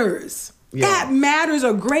matters. That matters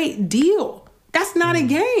a great deal. That's not a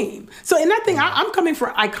game. So in that thing, I'm coming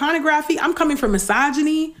for iconography. I'm coming for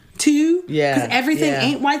misogyny too. Because everything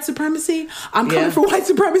ain't white supremacy. I'm coming for white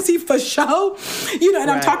supremacy for sure.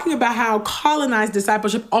 And I'm talking about how colonized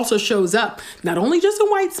discipleship also shows up, not only just in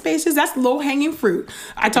white spaces, that's low-hanging fruit.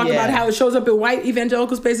 I talk about how it shows up in white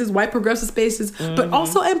evangelical spaces, white progressive spaces, but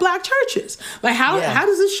also in black churches. Like how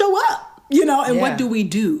does it show up? And what do we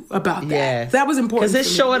do about that? Yes. That was important. Because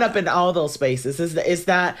it's showing up in all those spaces. It's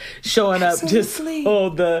not showing up just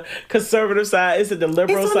on the conservative side. It's in the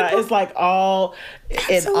liberal side. It's like all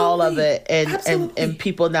in all of it, and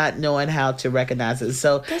people not knowing how to recognize it.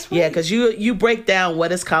 So because you break down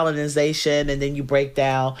what is colonization, and then you break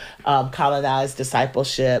down colonized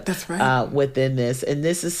discipleship. That's right. Within this, and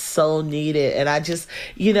this is so needed. And I just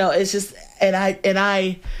it's just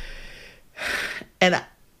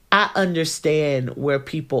I understand where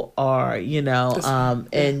people are,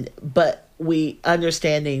 but we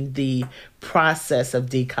understanding the process of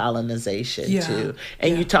decolonization too,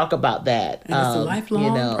 and you talk about that. And it's a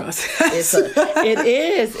lifelong process. It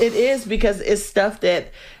is because it's stuff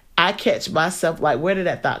that I catch myself like, where did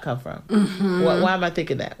that thought come from? Mm-hmm. Why am I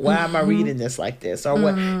thinking that? Why am I reading this like this? Or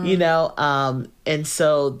what? And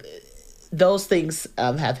so those things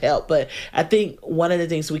have helped. But I think one of the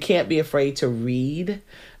things, we can't be afraid to read.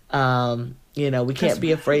 We can't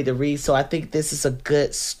be afraid to read. So I think this is a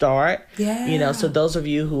good start. Yeah. So those of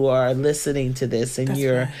you who are listening to this and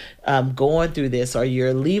you're going through this, or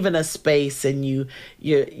you're leaving a space and you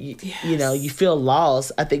feel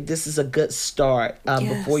lost, I think this is a good start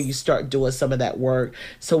before you start doing some of that work.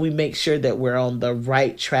 So we make sure that we're on the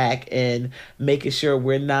right track and making sure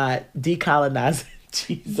we're not decolonizing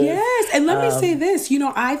Jesus. Yes. And let me say this,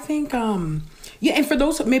 I think, and for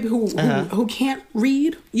those maybe who can't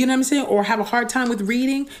read, you know what I'm saying, or have a hard time with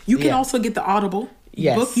reading, you can also get the Audible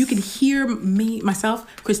book. You can hear myself,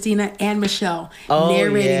 Christina, and Michelle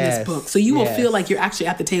narrating this book. So you will feel like you're actually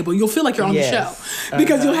at the table. You'll feel like you're on the show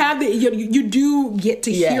because you'll have you do get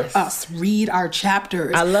to hear us read our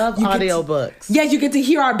chapters. I love audiobooks. You get to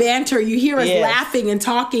hear our banter. You hear us laughing and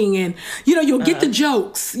talking, and you'll get the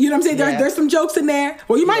jokes. You know what I'm saying? There's some jokes in there.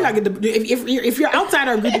 Well, you might not get the if you're outside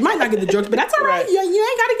our group, you might not get the jokes, but that's all right. You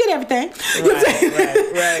ain't got to get everything.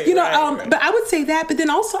 You know what I'm saying? But I would say that. But then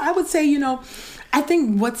also I would say I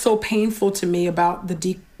think what's so painful to me about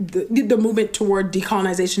the movement toward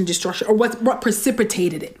decolonization, destruction, or what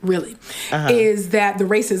precipitated it really, is that the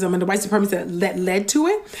racism and the white supremacy that led to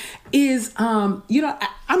it is, I'm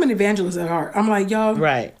an evangelist at heart. I'm like, y'all,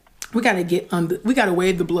 we got to we got to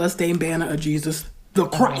wave the bloodstained banner of Jesus, the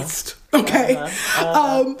Christ. Okay.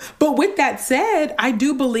 But with that said, I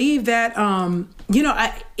do believe that,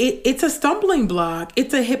 it's a stumbling block.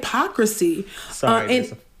 It's a hypocrisy.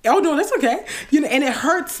 Sorry. Oh no, that's okay. And it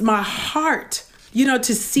hurts my heart,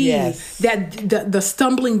 to see that the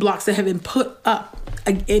stumbling blocks that have been put up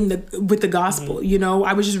with the gospel.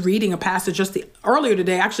 I was just reading a passage earlier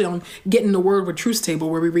today, actually, on Getting the Word with Truth Table,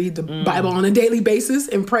 where we read the Bible on a daily basis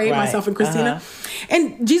and pray, myself and Christina.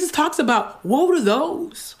 And Jesus talks about woe to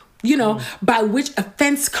those, by which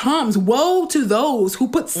offense comes. Woe to those who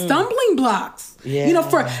put stumbling blocks.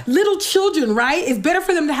 For little children, right? It's better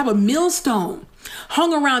for them to have a millstone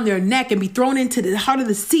hung around their neck and be thrown into the heart of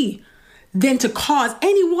the sea than to cause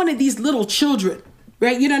any one of these little children,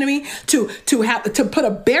 right? You know what I mean? To put a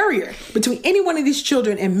barrier between any one of these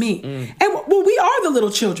children and me. And we are the little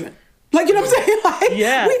children. Like, you know what I'm saying? Like, we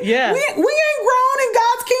ain't grown in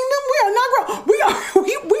God's kingdom. We are not grown.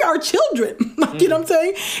 We are children. Like, you know what I'm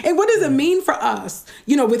saying? And what does it mean for us,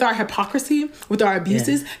 with our hypocrisy, with our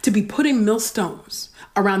abuses, to be putting millstones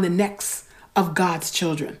around the necks of God's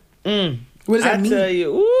children? What does that mean? I tell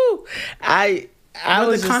you, what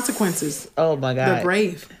are the consequences? Oh my God, the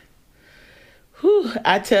brave.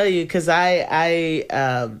 I tell you, because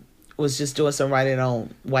I was just doing some writing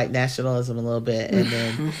on white nationalism a little bit, and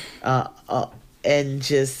then and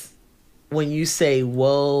just when you say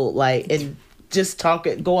whoa, and just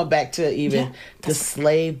going back to even the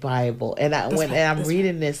slave Bible, and I'm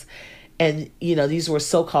reading this. and these were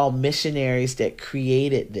so-called missionaries that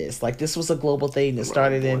created this. Like, this was a global thing that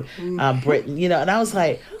started in Britain. And I was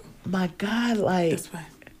like, my God, like, That's right.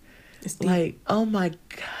 It's deep. like, oh my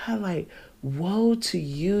God, like, woe to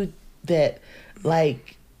you that,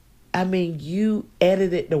 like, I mean, you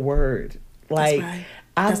edited the word. Like, right.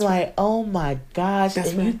 I'm like, oh my gosh. That's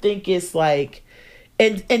and right. you think it's like,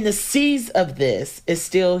 and the seeds of this is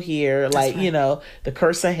still here. Like, right. the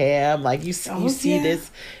curse of Ham, like you see this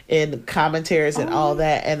in commentaries and all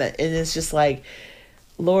that. And it's just like,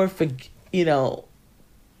 Lord,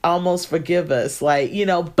 almost forgive us. Like,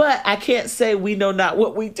 but I can't say we know not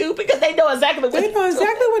what we do, because they know exactly what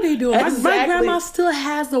they're doing. Exactly. My grandma still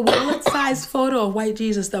has the wallet-sized photo of white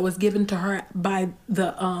Jesus that was given to her by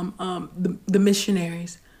the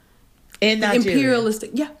missionaries. In the Nigeria. Imperialistic.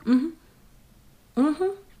 Yeah.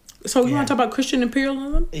 So you want to talk about Christian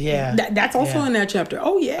imperialism? Yeah. That's also in that chapter.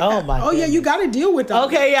 Oh yeah. Oh my goodness. yeah, you got to deal with that.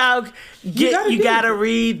 Okay, y'all. You gotta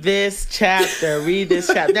read this chapter. Read this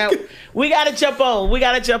chapter. Now, we gotta jump on.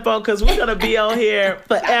 Because we're gonna be on here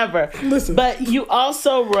forever. Listen. But you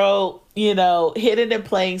also wrote, hidden in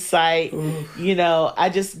plain sight.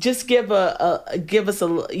 I just give us a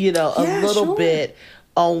little bit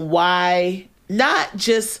on why. Not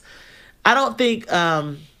just. I don't think.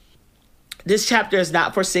 This chapter is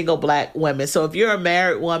not for single Black women. So if you're a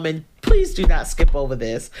married woman, please do not skip over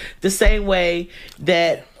this. The same way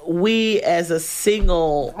that we as a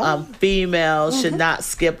single female should not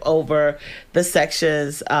skip over the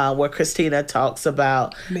sections where Christina talks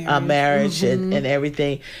about marriage and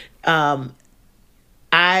everything. I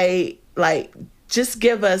just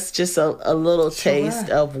give us just a little taste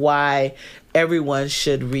of why everyone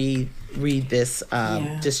should read this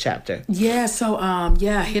this chapter. So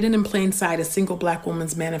Hidden in Plain Sight, a single Black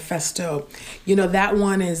woman's manifesto. That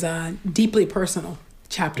one is a deeply personal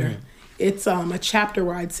chapter. It's a chapter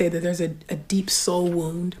where I'd say that there's a deep soul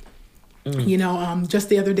wound. Just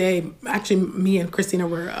the other day, actually, me and Christina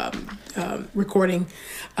were recording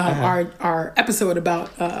our episode about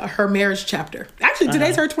her marriage chapter. Actually,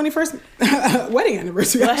 today's her 21st wedding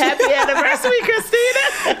anniversary. Well, happy anniversary, Christina!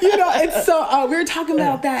 And so we were talking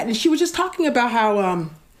about that, and she was just talking about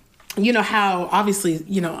how, how obviously,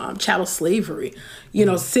 chattel slavery,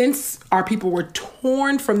 since our people were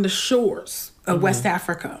torn from the shores of West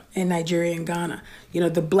Africa and Nigeria and Ghana,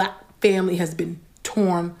 the Black family has been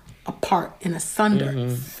torn apart and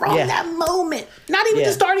asunder from that moment. Not even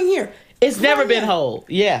just starting here. It's never been whole.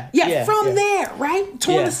 Yeah, from there, right?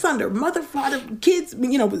 Torn asunder. Mother, father, kids,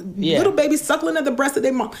 little babies suckling at the breast of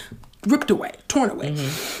their mom. Ripped away, torn away,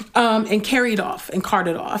 and carried off and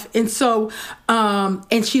carted off. And so,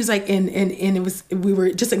 and she's like, and it was, we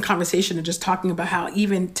were just in conversation and just talking about how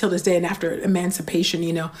even till this day and after emancipation,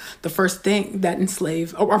 the first thing that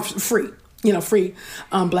enslaved or free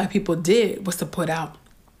Black people did was to put out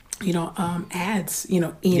ads,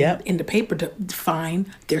 in the paper to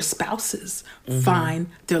find their spouses, find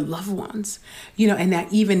their loved ones, and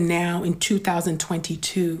that even now in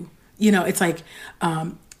 2022, it's like,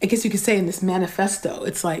 I guess you could say in this manifesto,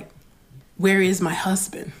 it's like, where is my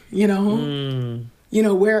husband?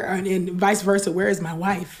 Where, and vice versa, where is my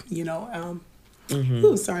wife?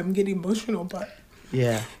 Ooh, sorry, I'm getting emotional, but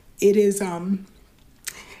it is,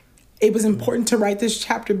 it was important to write this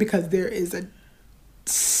chapter because there is a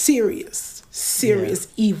serious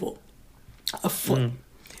evil afoot.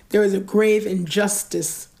 There is a grave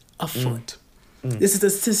injustice afoot. This is a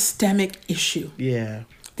systemic issue.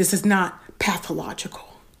 This is not pathological.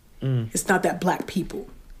 It's not that Black people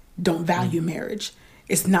don't value marriage.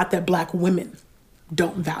 It's not that Black women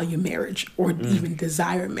don't value marriage or even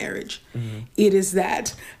desire marriage. It is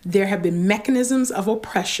that there have been mechanisms of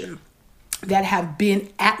oppression that have been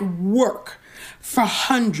at work for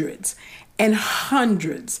hundreds and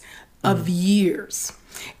hundreds of years.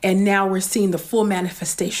 And now we're seeing the full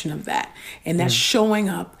manifestation of that. And that's showing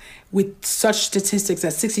up with such statistics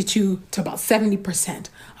that 62 to about 70%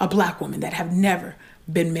 of Black women that have never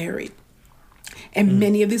been married. And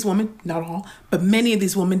many of these women, not all, but many of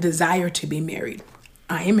these women desire to be married.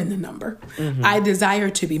 I am in the number. I desire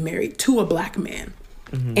to be married to a Black man.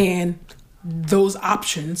 And those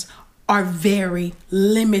options are very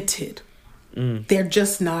limited. They're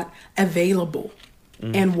just not available.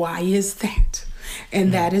 And why is that?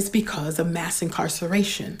 And that is because of mass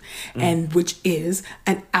incarceration, and which is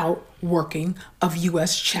an outworking of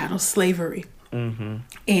U.S. chattel slavery.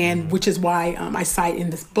 And which is why I cite in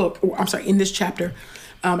this book, in this chapter,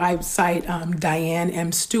 I cite Diane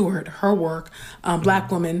M. Stewart, her work,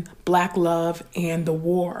 Black Woman, Black Love, and the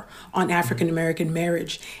War on African-American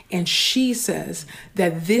Marriage. And she says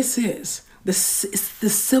that this is a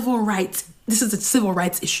civil rights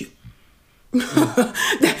issue.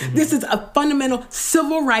 This is a fundamental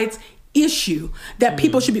civil rights issue that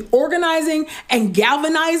people should be organizing and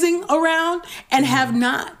galvanizing around and have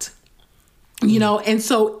not. You know, and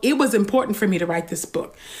so it was important for me to write this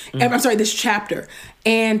book. This chapter,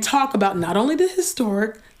 and talk about not only the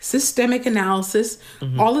historic, systemic analysis,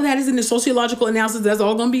 all of that is in the sociological analysis, that's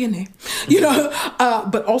all going to be in there, you know,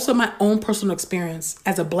 but also my own personal experience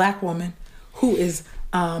as a Black woman who is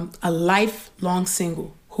a lifelong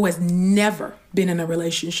single, who has never been in a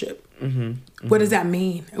relationship. What does that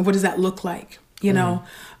mean? And what does that look like? You know,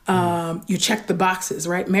 you check the boxes,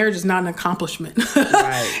 right? Marriage is not an accomplishment.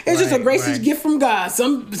 It's just a gracious gift from God.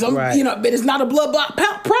 Some, you know, but it's not a blood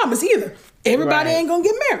promise either. Everybody ain't gonna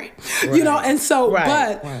get married, you know. And so,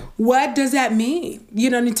 but what does that mean? You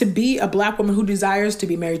know, to be a Black woman who desires to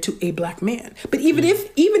be married to a Black man. But even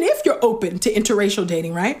if you're open to interracial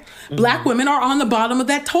dating, right? Black women are on the bottom of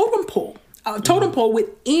that totem pole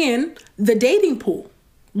within the dating pool.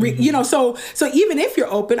 You know, so even if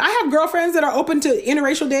you're open, I have girlfriends that are open to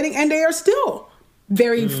interracial dating, and they are still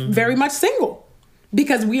very, very much single,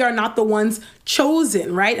 because we are not the ones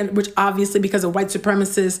chosen, right? And which obviously, because of white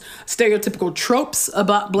supremacist stereotypical tropes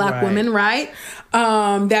about Black women, right?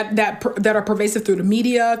 That are pervasive through the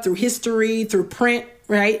media, through history, through print,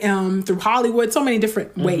 right? Through Hollywood, so many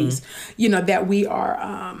different ways, you know, that we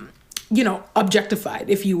are, you know, objectified,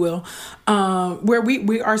 if you will, where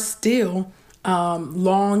we are still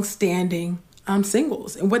long-standing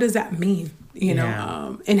singles. And what does that mean? You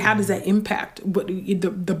know, and how does that impact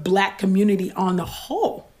the Black community on the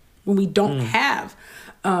whole when we don't have,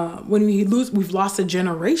 when we've lost a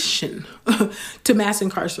generation to mass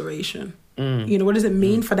incarceration? You know, what does it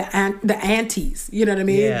mean for the aunties? You know what I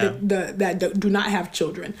mean? That do not have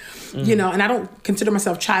children. You know, and I don't consider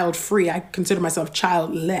myself child-free. I consider myself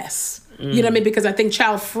childless. You know what I mean? Because I think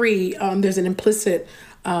child-free, there's an implicit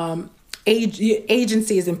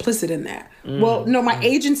agency is implicit in that. Well, no, my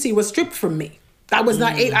agency was stripped from me. I was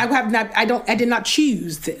not. I did not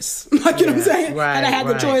choose this. Like, you know what I'm saying? And I had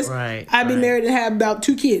the choice. I'd be married and have about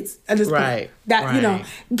 2 kids at this point. That you know,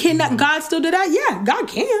 can that God still do that? Yeah, God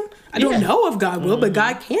can. I don't know if God will, but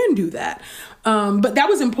God can do that. But that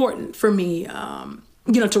was important for me.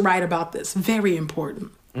 You know, to write about this. Very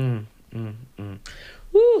important.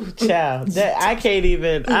 Woo, child. I can't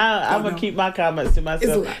even. I'm going to keep my comments to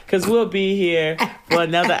myself, because we'll be here for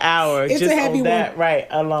another hour just on that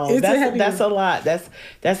alone. That's a lot.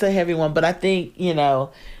 That's a heavy one. But I think, you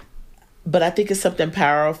know, it's something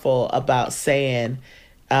powerful about saying,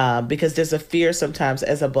 because there's a fear sometimes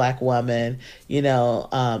as a Black woman, you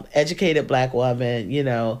know, educated Black woman, you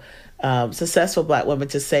know, successful Black women,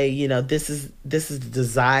 to say, you know, this is the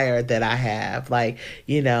desire that I have, like,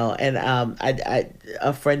 you know. And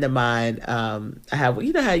a friend of mine, I have,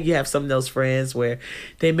 you know how you have some of those friends where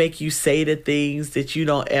they make you say the things that you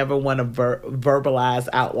don't ever want to verbalize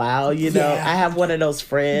out loud, you know. I have one of those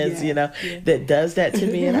friends, you know, that does that to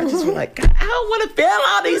me, and I just feel like, God, I don't want to feel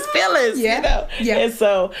all these feelings, you know. And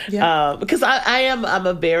so because I'm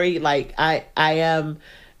a very, like,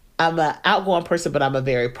 I'm an outgoing person, but I'm a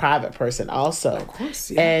very private person also. Of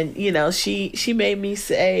course, And, you know, she made me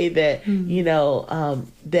say that, you know,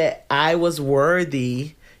 that I was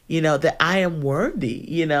worthy, you know, that I am worthy,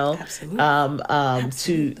 you know,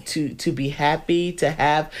 to be happy, to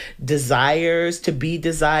have desires, to be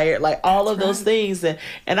desired, like all of those things. And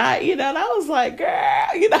I, you know, and I was like, girl,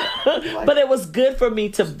 you know, but it was good for me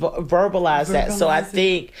to verbalize that. So I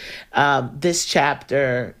think this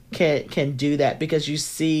chapter can do that, because you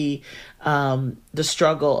see the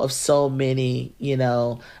struggle of so many, you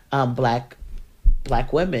know, Black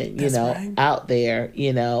women, you know, out there,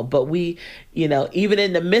 you know. But we, you know, even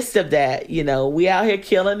in the midst of that, you know, we out here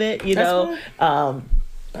killing it, you know.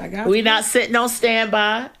 We not sitting on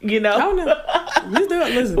standby, you know. Oh, no. You do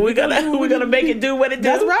it. Listen, we're gonna make it do what it do.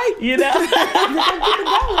 That's right. You know,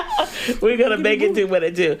 we're gonna make it do what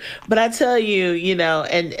it do. But I tell you, you know,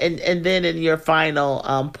 and then in your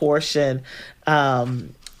final portion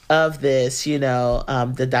of this, you know,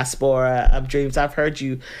 the diaspora of dreams, I've heard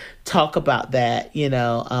you talk about that, you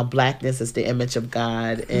know, Blackness is the image of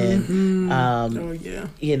God, and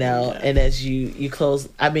you know, and as you close,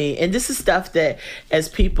 I mean, and this is stuff that, as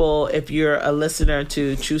people, if you're a listener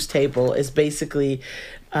to Truth Table, is basically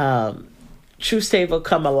Truth Table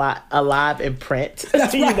come alive in print.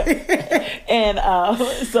 That's right. And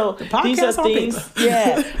so the these are things,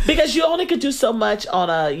 because you only could do so much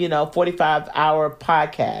on a 45-hour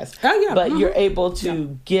podcast. But you're able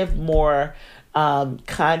to give more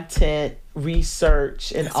content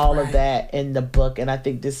research and all of that in the book, and I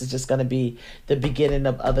think this is just going to be the beginning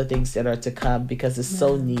of other things that are to come, because it's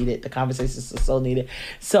so needed. The conversations are so needed.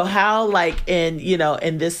 So how, like, in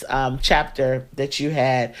this chapter that you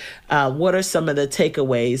had, what are some of the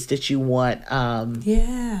takeaways that you want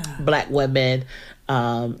Black women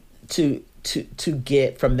to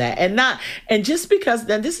get from that? And just because,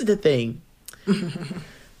 now this is the thing,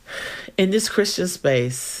 in this Christian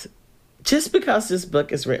space, just because this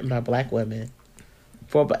book is written by Black women,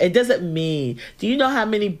 it doesn't mean. Do you know how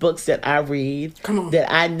many books that I read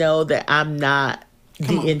that I know that I'm not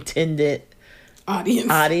the intended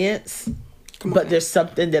audience, but there's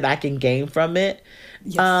something that I can gain from it?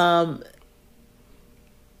 Yes.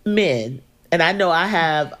 Men, and I know I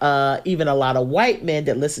have even a lot of white men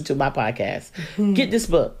that listen to my podcast. Get this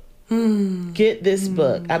book. Get this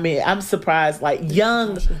book. I mean, I'm surprised, like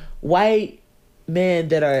young white men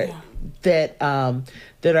that are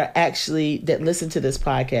actually that listen to this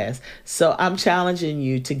podcast. So I'm challenging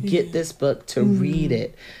you to get this book, to read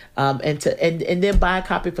it, and then buy a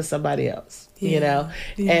copy for somebody else.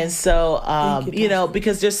 And so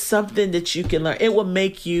because there's something that you can learn. It will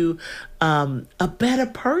make you a better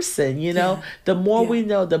person. The more we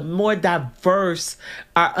know, the more diverse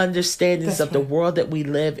our understandings of the world that we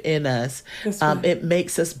live in us. It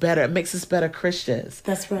makes us better. It makes us better Christians.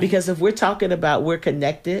 That's right. Because if we're talking about we're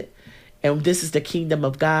connected, and this is the kingdom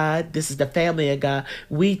of God, this is the family of God,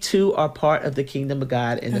 we too are part of the kingdom of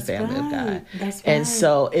God and the family of God. That's right. And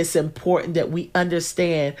so it's important that we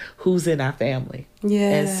understand who's in our family. Yeah.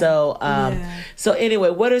 And so, so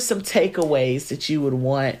anyway, what are some takeaways that you would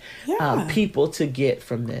want people to get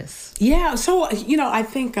from this? Yeah. So, I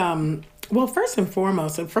think, well, first and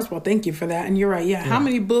foremost, first of all, thank you for that. And you're right. Yeah. How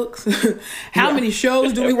many books, how many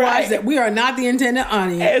shows do we watch that we are not the intended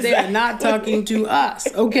audience? Exactly. They are not talking to us.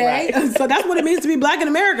 Okay. Right. So that's what it means to be Black in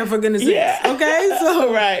America, for goodness sakes. Okay. So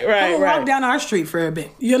walk down our street for a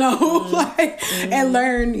bit, and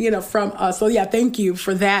learn, from us. So thank you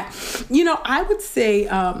for that. I would say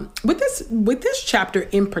with this chapter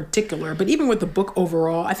in particular, but even with the book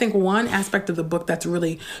overall, I think one aspect of the book that's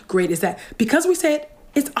really great is that because we said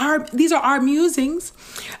these are our musings.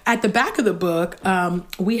 At the back of the book,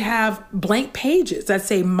 we have blank pages that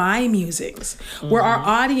say "My Musings," where our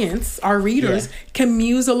audience, our readers, can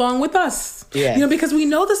muse along with us. Yes. Because we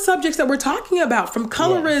know the subjects that we're talking about, from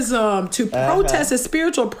colorism to protest and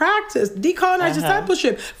spiritual practice, decolonized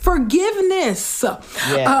discipleship, forgiveness,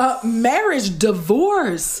 marriage,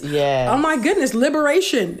 divorce. Yes. Oh my goodness,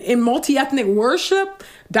 liberation in multi-ethnic worship.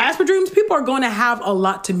 Diaspora Dreams, people are going to have a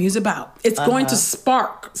lot to muse about. It's going to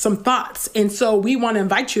spark some thoughts. And so we want to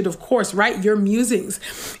invite you to, of course, write your musings,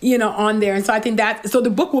 on there. And so I think so the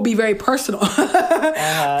book will be very personal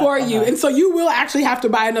for you. And so you will actually have to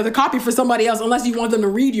buy another copy for somebody else unless you want them to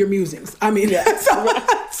read your musings. I mean,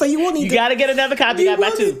 so you will need You got to get another copy. You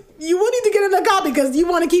will need to get another copy because you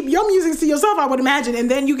want to keep your musings to yourself, I would imagine. And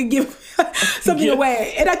then you can give something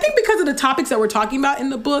away. And I think because of the topics that we're talking about in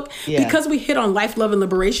the book, because we hit on life, love, and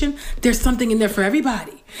liberation, there's something in there for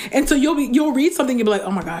everybody. And so you'll read something, you'll be like,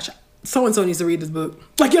 oh my gosh, so-and-so needs to read this book.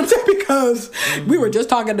 Like, I'm saying, because we were just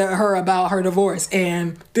talking to her about her divorce,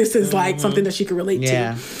 and this is like something that she could relate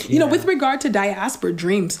to. With regard to Diaspora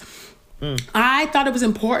Dreams, I thought it was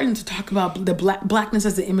important to talk about the blackness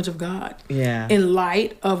as the image of God. In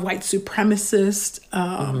light of white supremacist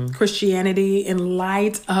Christianity, in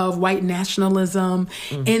light of white nationalism,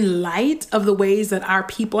 in light of the ways that our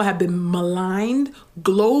people have been maligned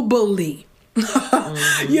globally.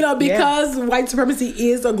 Because white supremacy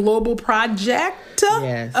is a global project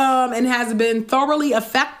and has been thoroughly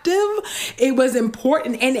effective. It was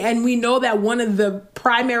important. And we know that one of the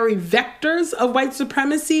primary vectors of white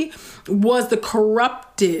supremacy was the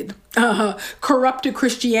corrupted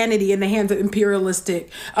Christianity in the hands of imperialist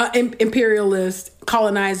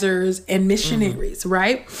colonizers and missionaries,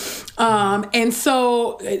 right? And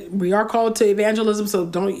so we are called to evangelism, so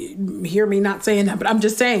don't hear me not saying that, but I'm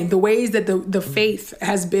just saying the ways that the faith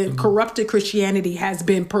has been, corrupted Christianity has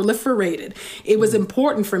been proliferated. It was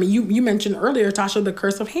important for me. You mentioned earlier, Tasha, the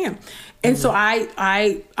curse of Ham. And so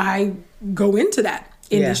I go into that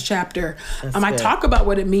in this chapter. I talk about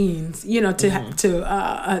what it means,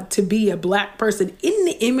 to be a Black person in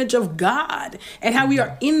the image of God, and how we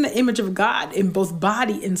are in the image of God in both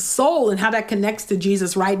body and soul, and how that connects to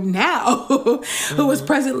Jesus right now, who is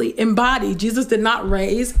presently embodied. Jesus did not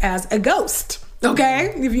raise as a ghost.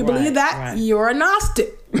 Okay, if you believe that, you're a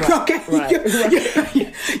Gnostic. Okay,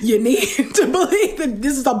 you need to believe that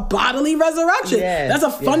this is a bodily resurrection. That's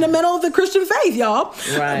a fundamental of the Christian faith, y'all.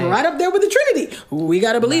 Right up there with the Trinity. We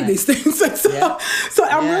got to believe these things. So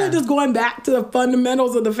I'm really just going back to the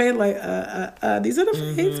fundamentals of the faith. Like, these are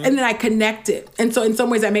the faiths, and then I connect it. And so in some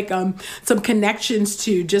ways, I make some connections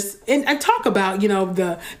to just, and I talk about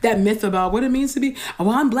that myth about what it means to be.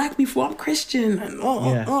 Well, I'm black before I'm Christian, and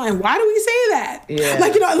why do we say that?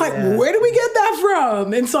 Where do we get that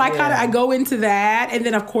from? And so I go into that, and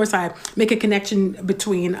then of course I make a connection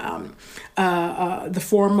between the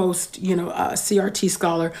foremost CRT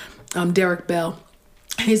scholar, Derek Bell,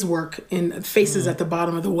 his work in Faces at the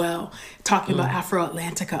Bottom of the Well, talking about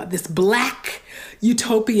Afro-Atlantica, this black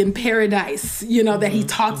utopian paradise, that he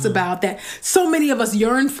talks about, that so many of us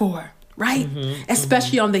yearn for. Right?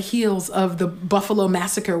 Especially on the heels of the Buffalo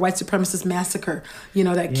massacre, white supremacist massacre,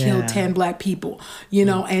 that killed 10 black people,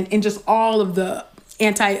 and just all of the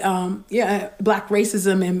black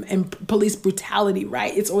racism and police brutality,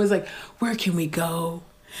 right? It's always like, where can we go?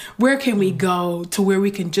 Where can we go to where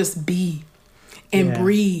we can just be and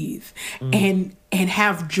breathe and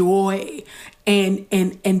have joy and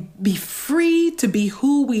be free to be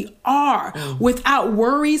who we are without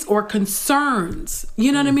worries or concerns,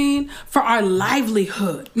 you know what I mean? For our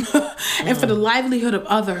livelihood and for the livelihood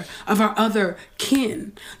of our other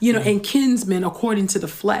kin, and kinsmen according to the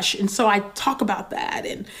flesh. And so I talk about that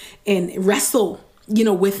and wrestle,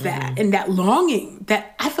 with that and that longing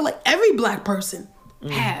that I feel like every black person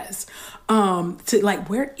has, to like,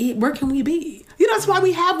 where can we be? That's why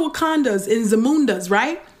we have Wakandas and Zamundas,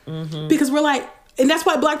 right? Because we're like, and that's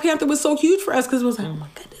why Black Panther was so huge for us, because it was like, oh my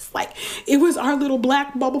goodness, like it was our little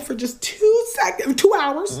black bubble for just 2 seconds, 2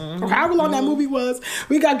 hours, or however long that movie was.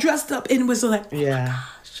 We got dressed up and it was like, oh my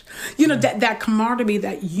gosh, that camaraderie,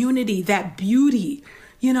 that unity, that beauty,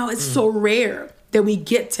 it's so rare that we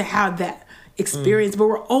get to have that experience, but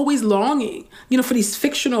we're always longing, for these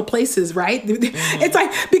fictional places, right? It's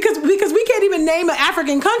like, because we can't even name an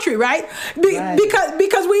African country, right?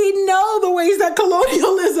 Because we know the ways that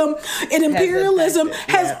colonialism and imperialism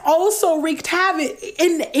has also wreaked havoc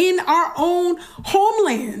in our own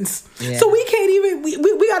homelands. So we can't even,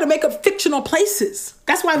 we got to make up fictional places.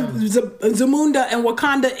 That's why Zamunda and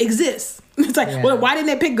Wakanda exist. It's like, well, why didn't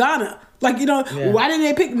they pick Ghana? Like, why didn't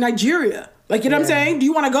they pick Nigeria? Like, what I'm saying? Do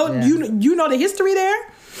you want to go? You know the history there?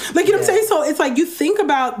 Like, what I'm saying? So it's like you think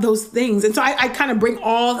about those things. And so I kind of bring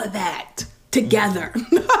all of that together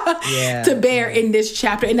to bear in this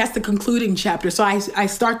chapter. And that's the concluding chapter. So I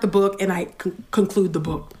start the book and I conclude the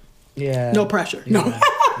book. Yeah. No pressure. No.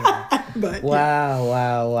 But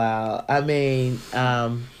Wow. I mean,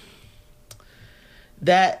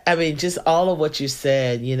 just all of what you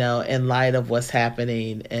said, in light of what's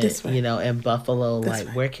happening, and, in Buffalo,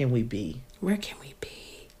 where can we be? Where can we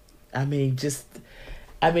be?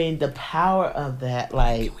 The power of that,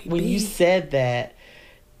 like when you said that,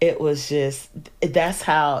 it was just, that's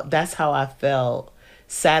how I felt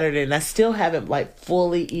Saturday. And I still haven't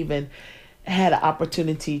fully even had an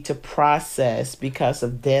opportunity to process because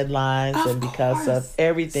of deadlines and because of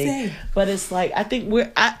everything. Same. But it's like, I think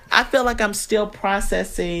I feel like I'm still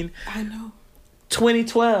processing. I know.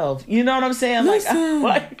 2012. You know what I'm saying? Listen.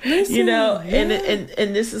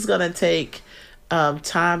 And this is going to take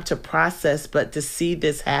time to process, but to see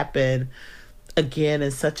this happen again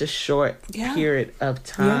in such a short period of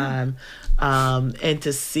time, and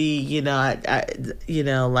to see, I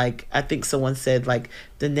think someone said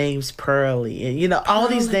the name's Pearly, and all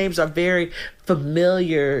these names are very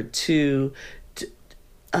familiar to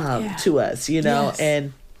us,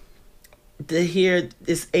 and to hear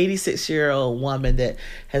this 86-year-old woman that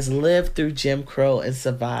has lived through Jim Crow and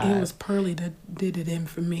survived. It was Pearly that did it in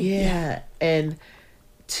for me. Yeah. And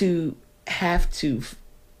to have to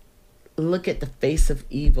look at the face of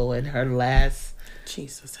evil in her last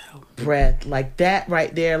Jesus help breath, like that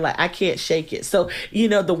right there, I can't shake it. So,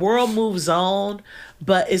 the world moves on,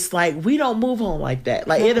 but it's like we don't move on like that.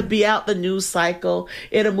 It'll be out the news cycle,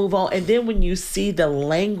 it'll move on. And then when you see the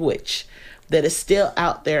language that is still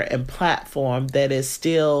out there and platform that is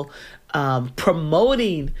still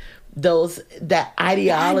promoting that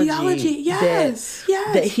ideology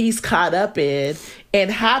that he's caught up in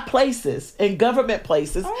high places, in government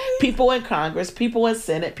places, people in Congress, people in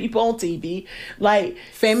Senate, people on TV,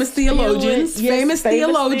 famous theologians,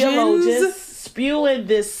 spewing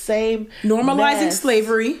this same normalizing mess.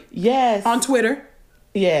 Slavery. Yes, on Twitter.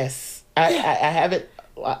 Yes, I haven't.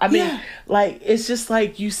 It's just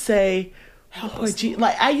like you say. Lord,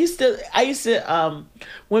 I used to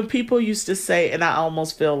when people used to say, and I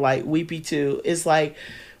almost feel weepy too, it's like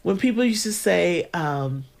when people used to say,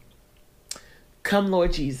 come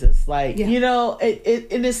Lord Jesus. Like, Yeah. you know,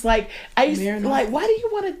 and it's like, I used Fair to, enough. like, why do you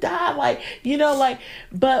want to die? Like, you know, like,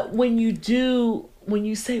 but when you do, when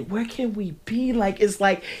you say, where can we be? Like,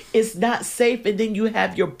 it's not safe. And then you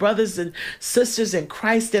have your brothers and sisters in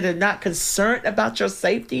Christ that are not concerned about your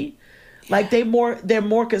safety. Like, they're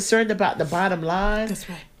more concerned about the bottom line. That's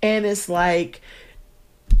right. And it's like,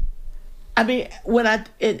 I mean,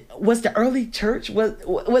 was the early church,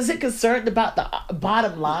 was it concerned about the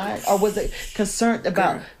bottom line, or was it concerned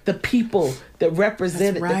about the people that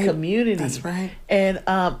represented the community? That's right. And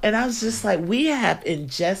I was just like, we have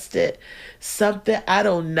ingested something. I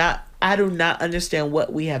do not understand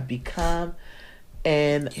what we have become.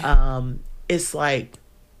 And it's like,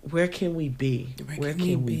 where can we be? Where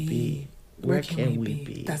can we be? Where can we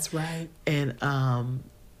be? That's right. And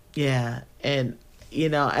and you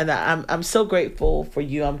know, and I'm so grateful for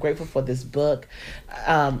you. I'm grateful for this book.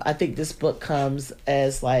 I think this book comes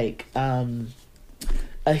as like a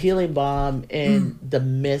healing balm in the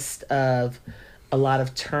midst of a lot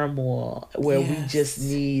of turmoil where we just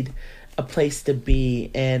need a place to be.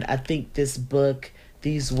 And I think this book,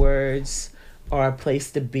 these words, are a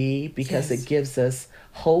place to be because it gives us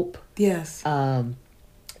hope. Yes.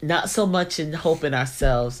 Not so much in hope in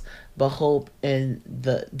ourselves, but hope in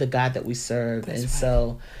the God that we serve. That's and right.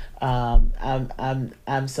 so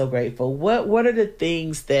I'm so grateful. What are the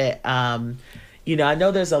things that you know, I know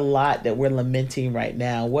there's a lot that we're lamenting right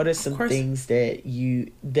now. What are some things that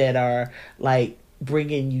are like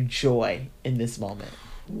bringing you joy in this moment?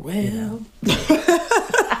 Well,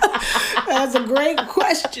 that's a great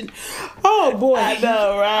question. Oh boy, I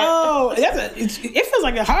know, right? Oh, it feels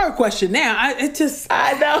like a hard question now. I know. It's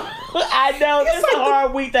a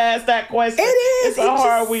hard week to ask that question. It is. It's a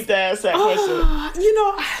hard week to ask that question.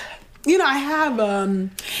 You know, I have. I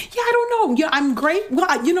don't know. Yeah, I'm great.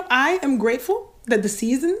 Well, you know, I am grateful that the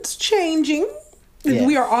season's changing. Yes.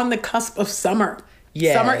 We are on the cusp of summer.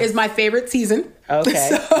 Yes. Summer is my favorite season.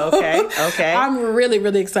 Okay. Okay. I'm really,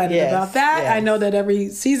 really excited about that. Yes. I know that every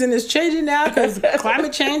season is changing now because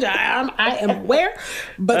climate change. I am aware,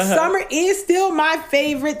 but summer is still my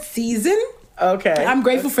favorite season. Okay. I'm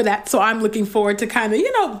grateful for that. So I'm looking forward to kind of, you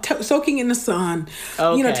know, soaking in the sun.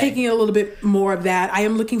 Okay. You know, taking a little bit more of that. I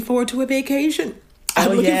am looking forward to a vacation.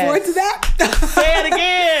 I'm looking forward to that. Say it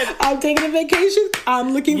again. I'm taking a vacation.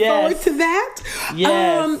 I'm looking forward to that.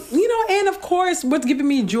 Yes. You know, and of course, what's giving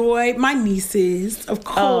me joy, my nieces, of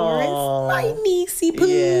course. My niecey poos.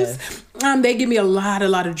 Yes. They give me a lot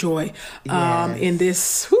of joy in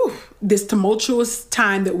this tumultuous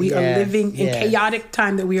time that we are living in, chaotic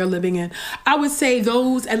time that we are living in. I would say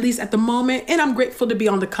those, at least at the moment, and I'm grateful to be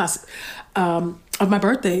on the cusp of my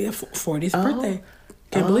birthday, 40th birthday.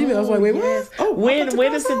 Can't believe it. I was like, wait, what? Oh, when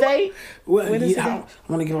is the date? Well, I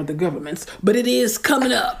want to give out the governments, but it is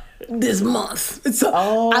coming up this month. So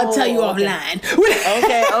I'll tell you offline.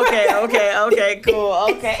 Okay, cool.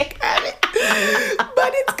 Okay.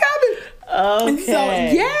 But it's coming.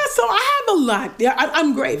 Okay. So I have a lot. Yeah,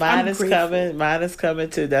 I'm grateful. Mine is coming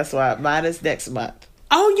too. That's why mine is next month.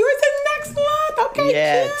 Oh, yours is next month? Okay.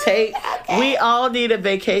 Yeah, we all need a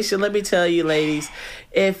vacation. Let me tell you, ladies,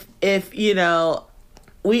 if you know,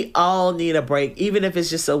 we all need a break, even if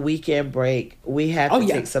it's just a weekend break. We have to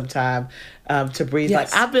take some time to breathe.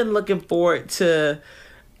 Yes. Like, I've been looking forward to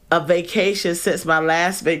a vacation since my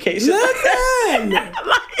last vacation. Listen,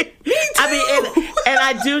 and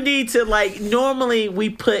I do need to, like, normally we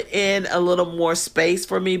put in a little more space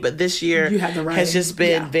for me, but this year has just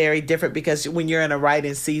been very different because when you're in a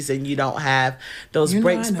writing season, you don't have those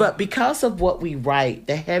breaks. But because of what we write,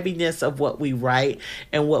 the heaviness of what we write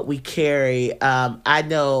and what we carry, I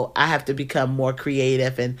know I have to become more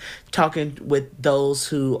creative and talking with those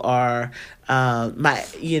who are my,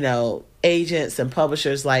 you know, agents and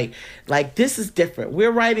publishers, like this is different.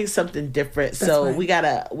 We're writing something different. That's so right. we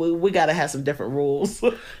gotta have some different rules.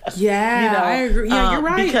 Yeah, you know? I agree. Yeah, you're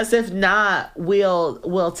right. Because if not,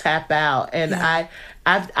 we'll tap out. And I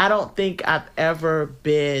don't think I've ever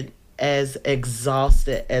been as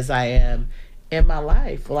exhausted as I am in my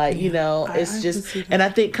life. Like, you know, it's just, and I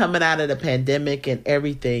think coming out of the pandemic and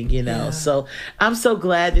everything, you know, so I'm so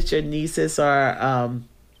glad that your nieces are,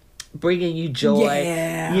 bringing you joy.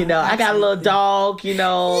 You know, absolutely. I got a little dog, you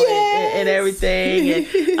know, and everything.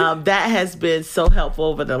 And that has been so helpful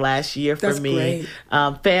over the last year for me.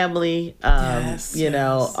 Great. Family, you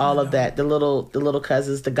know, all of that. The little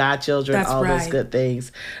cousins, the godchildren, all those good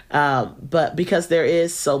things. But because there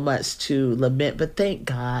is so much to lament, but thank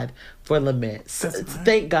God for laments.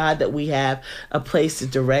 Thank God that we have a place to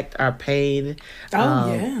direct our pain.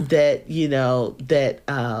 That, you know, that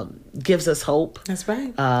gives us hope. That's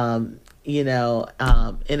right.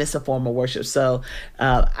 and it's a form of worship. So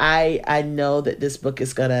I know that this book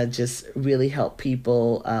is gonna just really help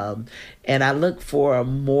people, and I look for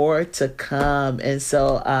more to come. And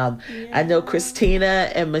so I know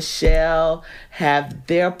Christina and Michelle have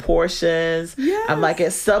their portions. Yes. I'm like,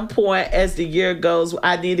 at some point as the year goes,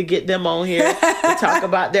 I need to get them on here to talk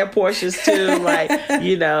about their portions too. Like,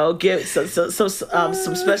 give some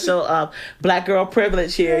special Black girl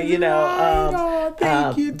privilege here.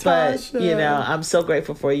 Thank you, Tasha. But I'm so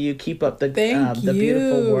grateful for you. Keep up the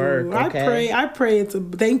beautiful work. Okay? I pray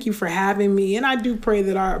thank you for having me, and I do pray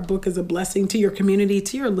that our book is a blessing to your community,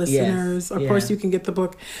 to your listeners. Yes, of course, you can get the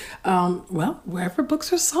book, wherever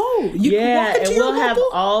books are sold. You can walk into and your we'll have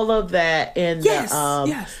local. all of that in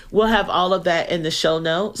we'll have all of that in the show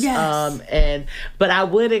notes. Yes. But I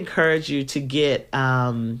would encourage you to get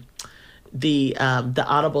the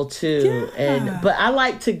Audible too. Yeah. But I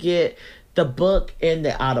like to get the book in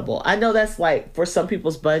the Audible. I know that's like for some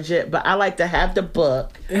people's budget, but I like to have the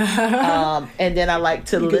book, and then I like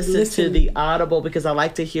to listen to the Audible because I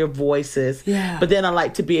like to hear voices. Yeah. But then I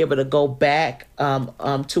like to be able to go back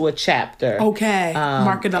to a chapter. Okay.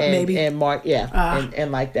 Mark it up, maybe. And mark,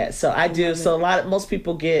 and like that. So I do. So most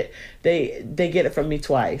people get they get it from me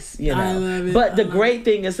twice. I love it. But the great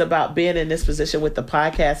thing is about being in this position with the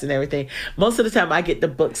podcast and everything. Most of the time, I get the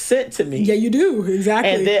book sent to me. Yeah, you do.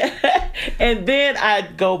 Exactly. And then I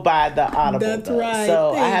go buy the Audible. That's right.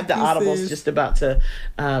 So I have the Thank you, Audibles sis. just about to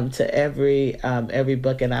every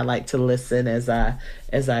book, and I like to listen as I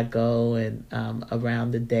go and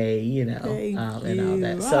around the day, and all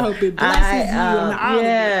that. So I hope it blesses you on the Audible.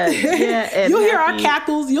 Yeah. You'll hear our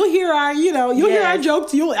cackles. You'll hear our, hear our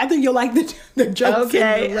jokes. I think you'll like the jokes.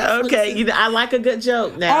 Okay. I like a good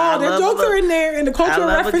joke now. Oh, the jokes are in there, and the cultural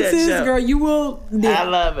references, girl. You will. Yeah. I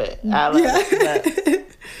love it. it.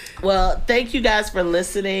 Well, thank you guys for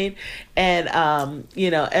listening. And,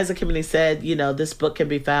 as Ekemini said, this book can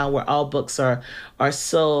be found where all books are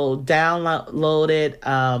sold, downloaded,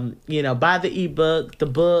 buy the ebook, the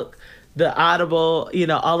book, the Audible,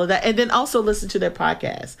 all of that. And then also listen to their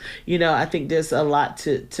podcast. I think there's a lot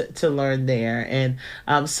to learn there. And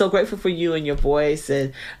I'm so grateful for you and your voice,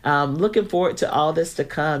 and looking forward to all this to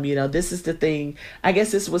come. This is the thing. I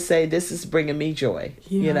guess this would say this is bringing me joy.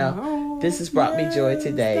 This has brought me joy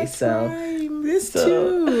today. So right. This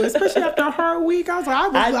too, especially after a hard week. I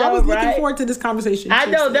was looking forward to this conversation. I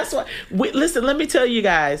know. That's what. Listen, let me tell you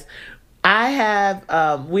guys. I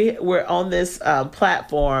have we're on this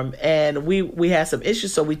platform, and we had some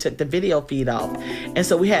issues, so we took the video feed off, and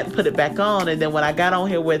so we hadn't put it back on. And then when I got on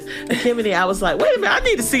here with Ekemini, I was like, wait a minute, I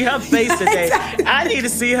need to see her face today. Exactly. I need to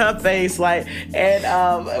see her face,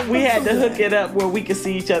 and we had to hook it up where we could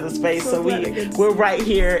see each other's face. So we're right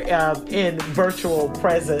here in virtual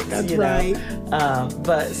presence. That's right.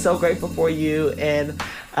 But so grateful for you, and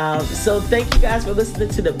so thank you guys for listening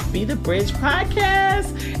to the Be the Bridge podcast,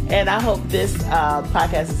 and I hope this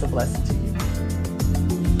podcast is a blessing to you.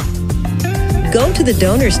 Go to the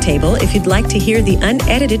donors table if you'd like to hear the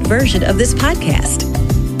unedited version of this podcast.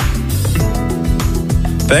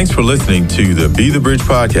 Thanks for listening to the Be the Bridge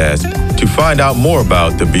podcast. To find out more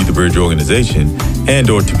about the Be the Bridge organization and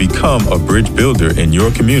or to become a bridge builder in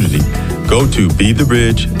your community, go to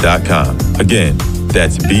BeTheBridge.com. Again,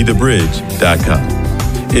 that's BeTheBridge.com.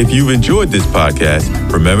 If you've enjoyed this podcast,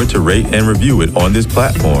 remember to rate and review it on this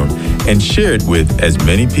platform and share it with as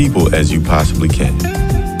many people as you possibly can.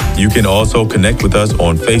 You can also connect with us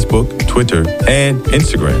on Facebook, Twitter, and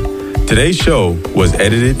Instagram. Today's show was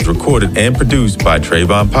edited, recorded, and produced by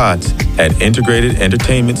Trayvon Potts at Integrated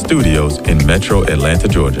Entertainment Studios in Metro Atlanta,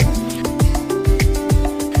 Georgia.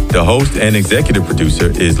 The host and executive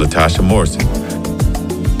producer is Latasha Morrison.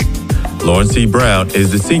 Lauren C. Brown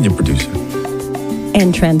is the senior producer.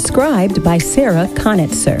 And transcribed by Sarah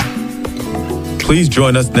Konitzer. Please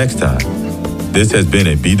join us next time. This has been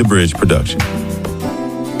a Be the Bridge production.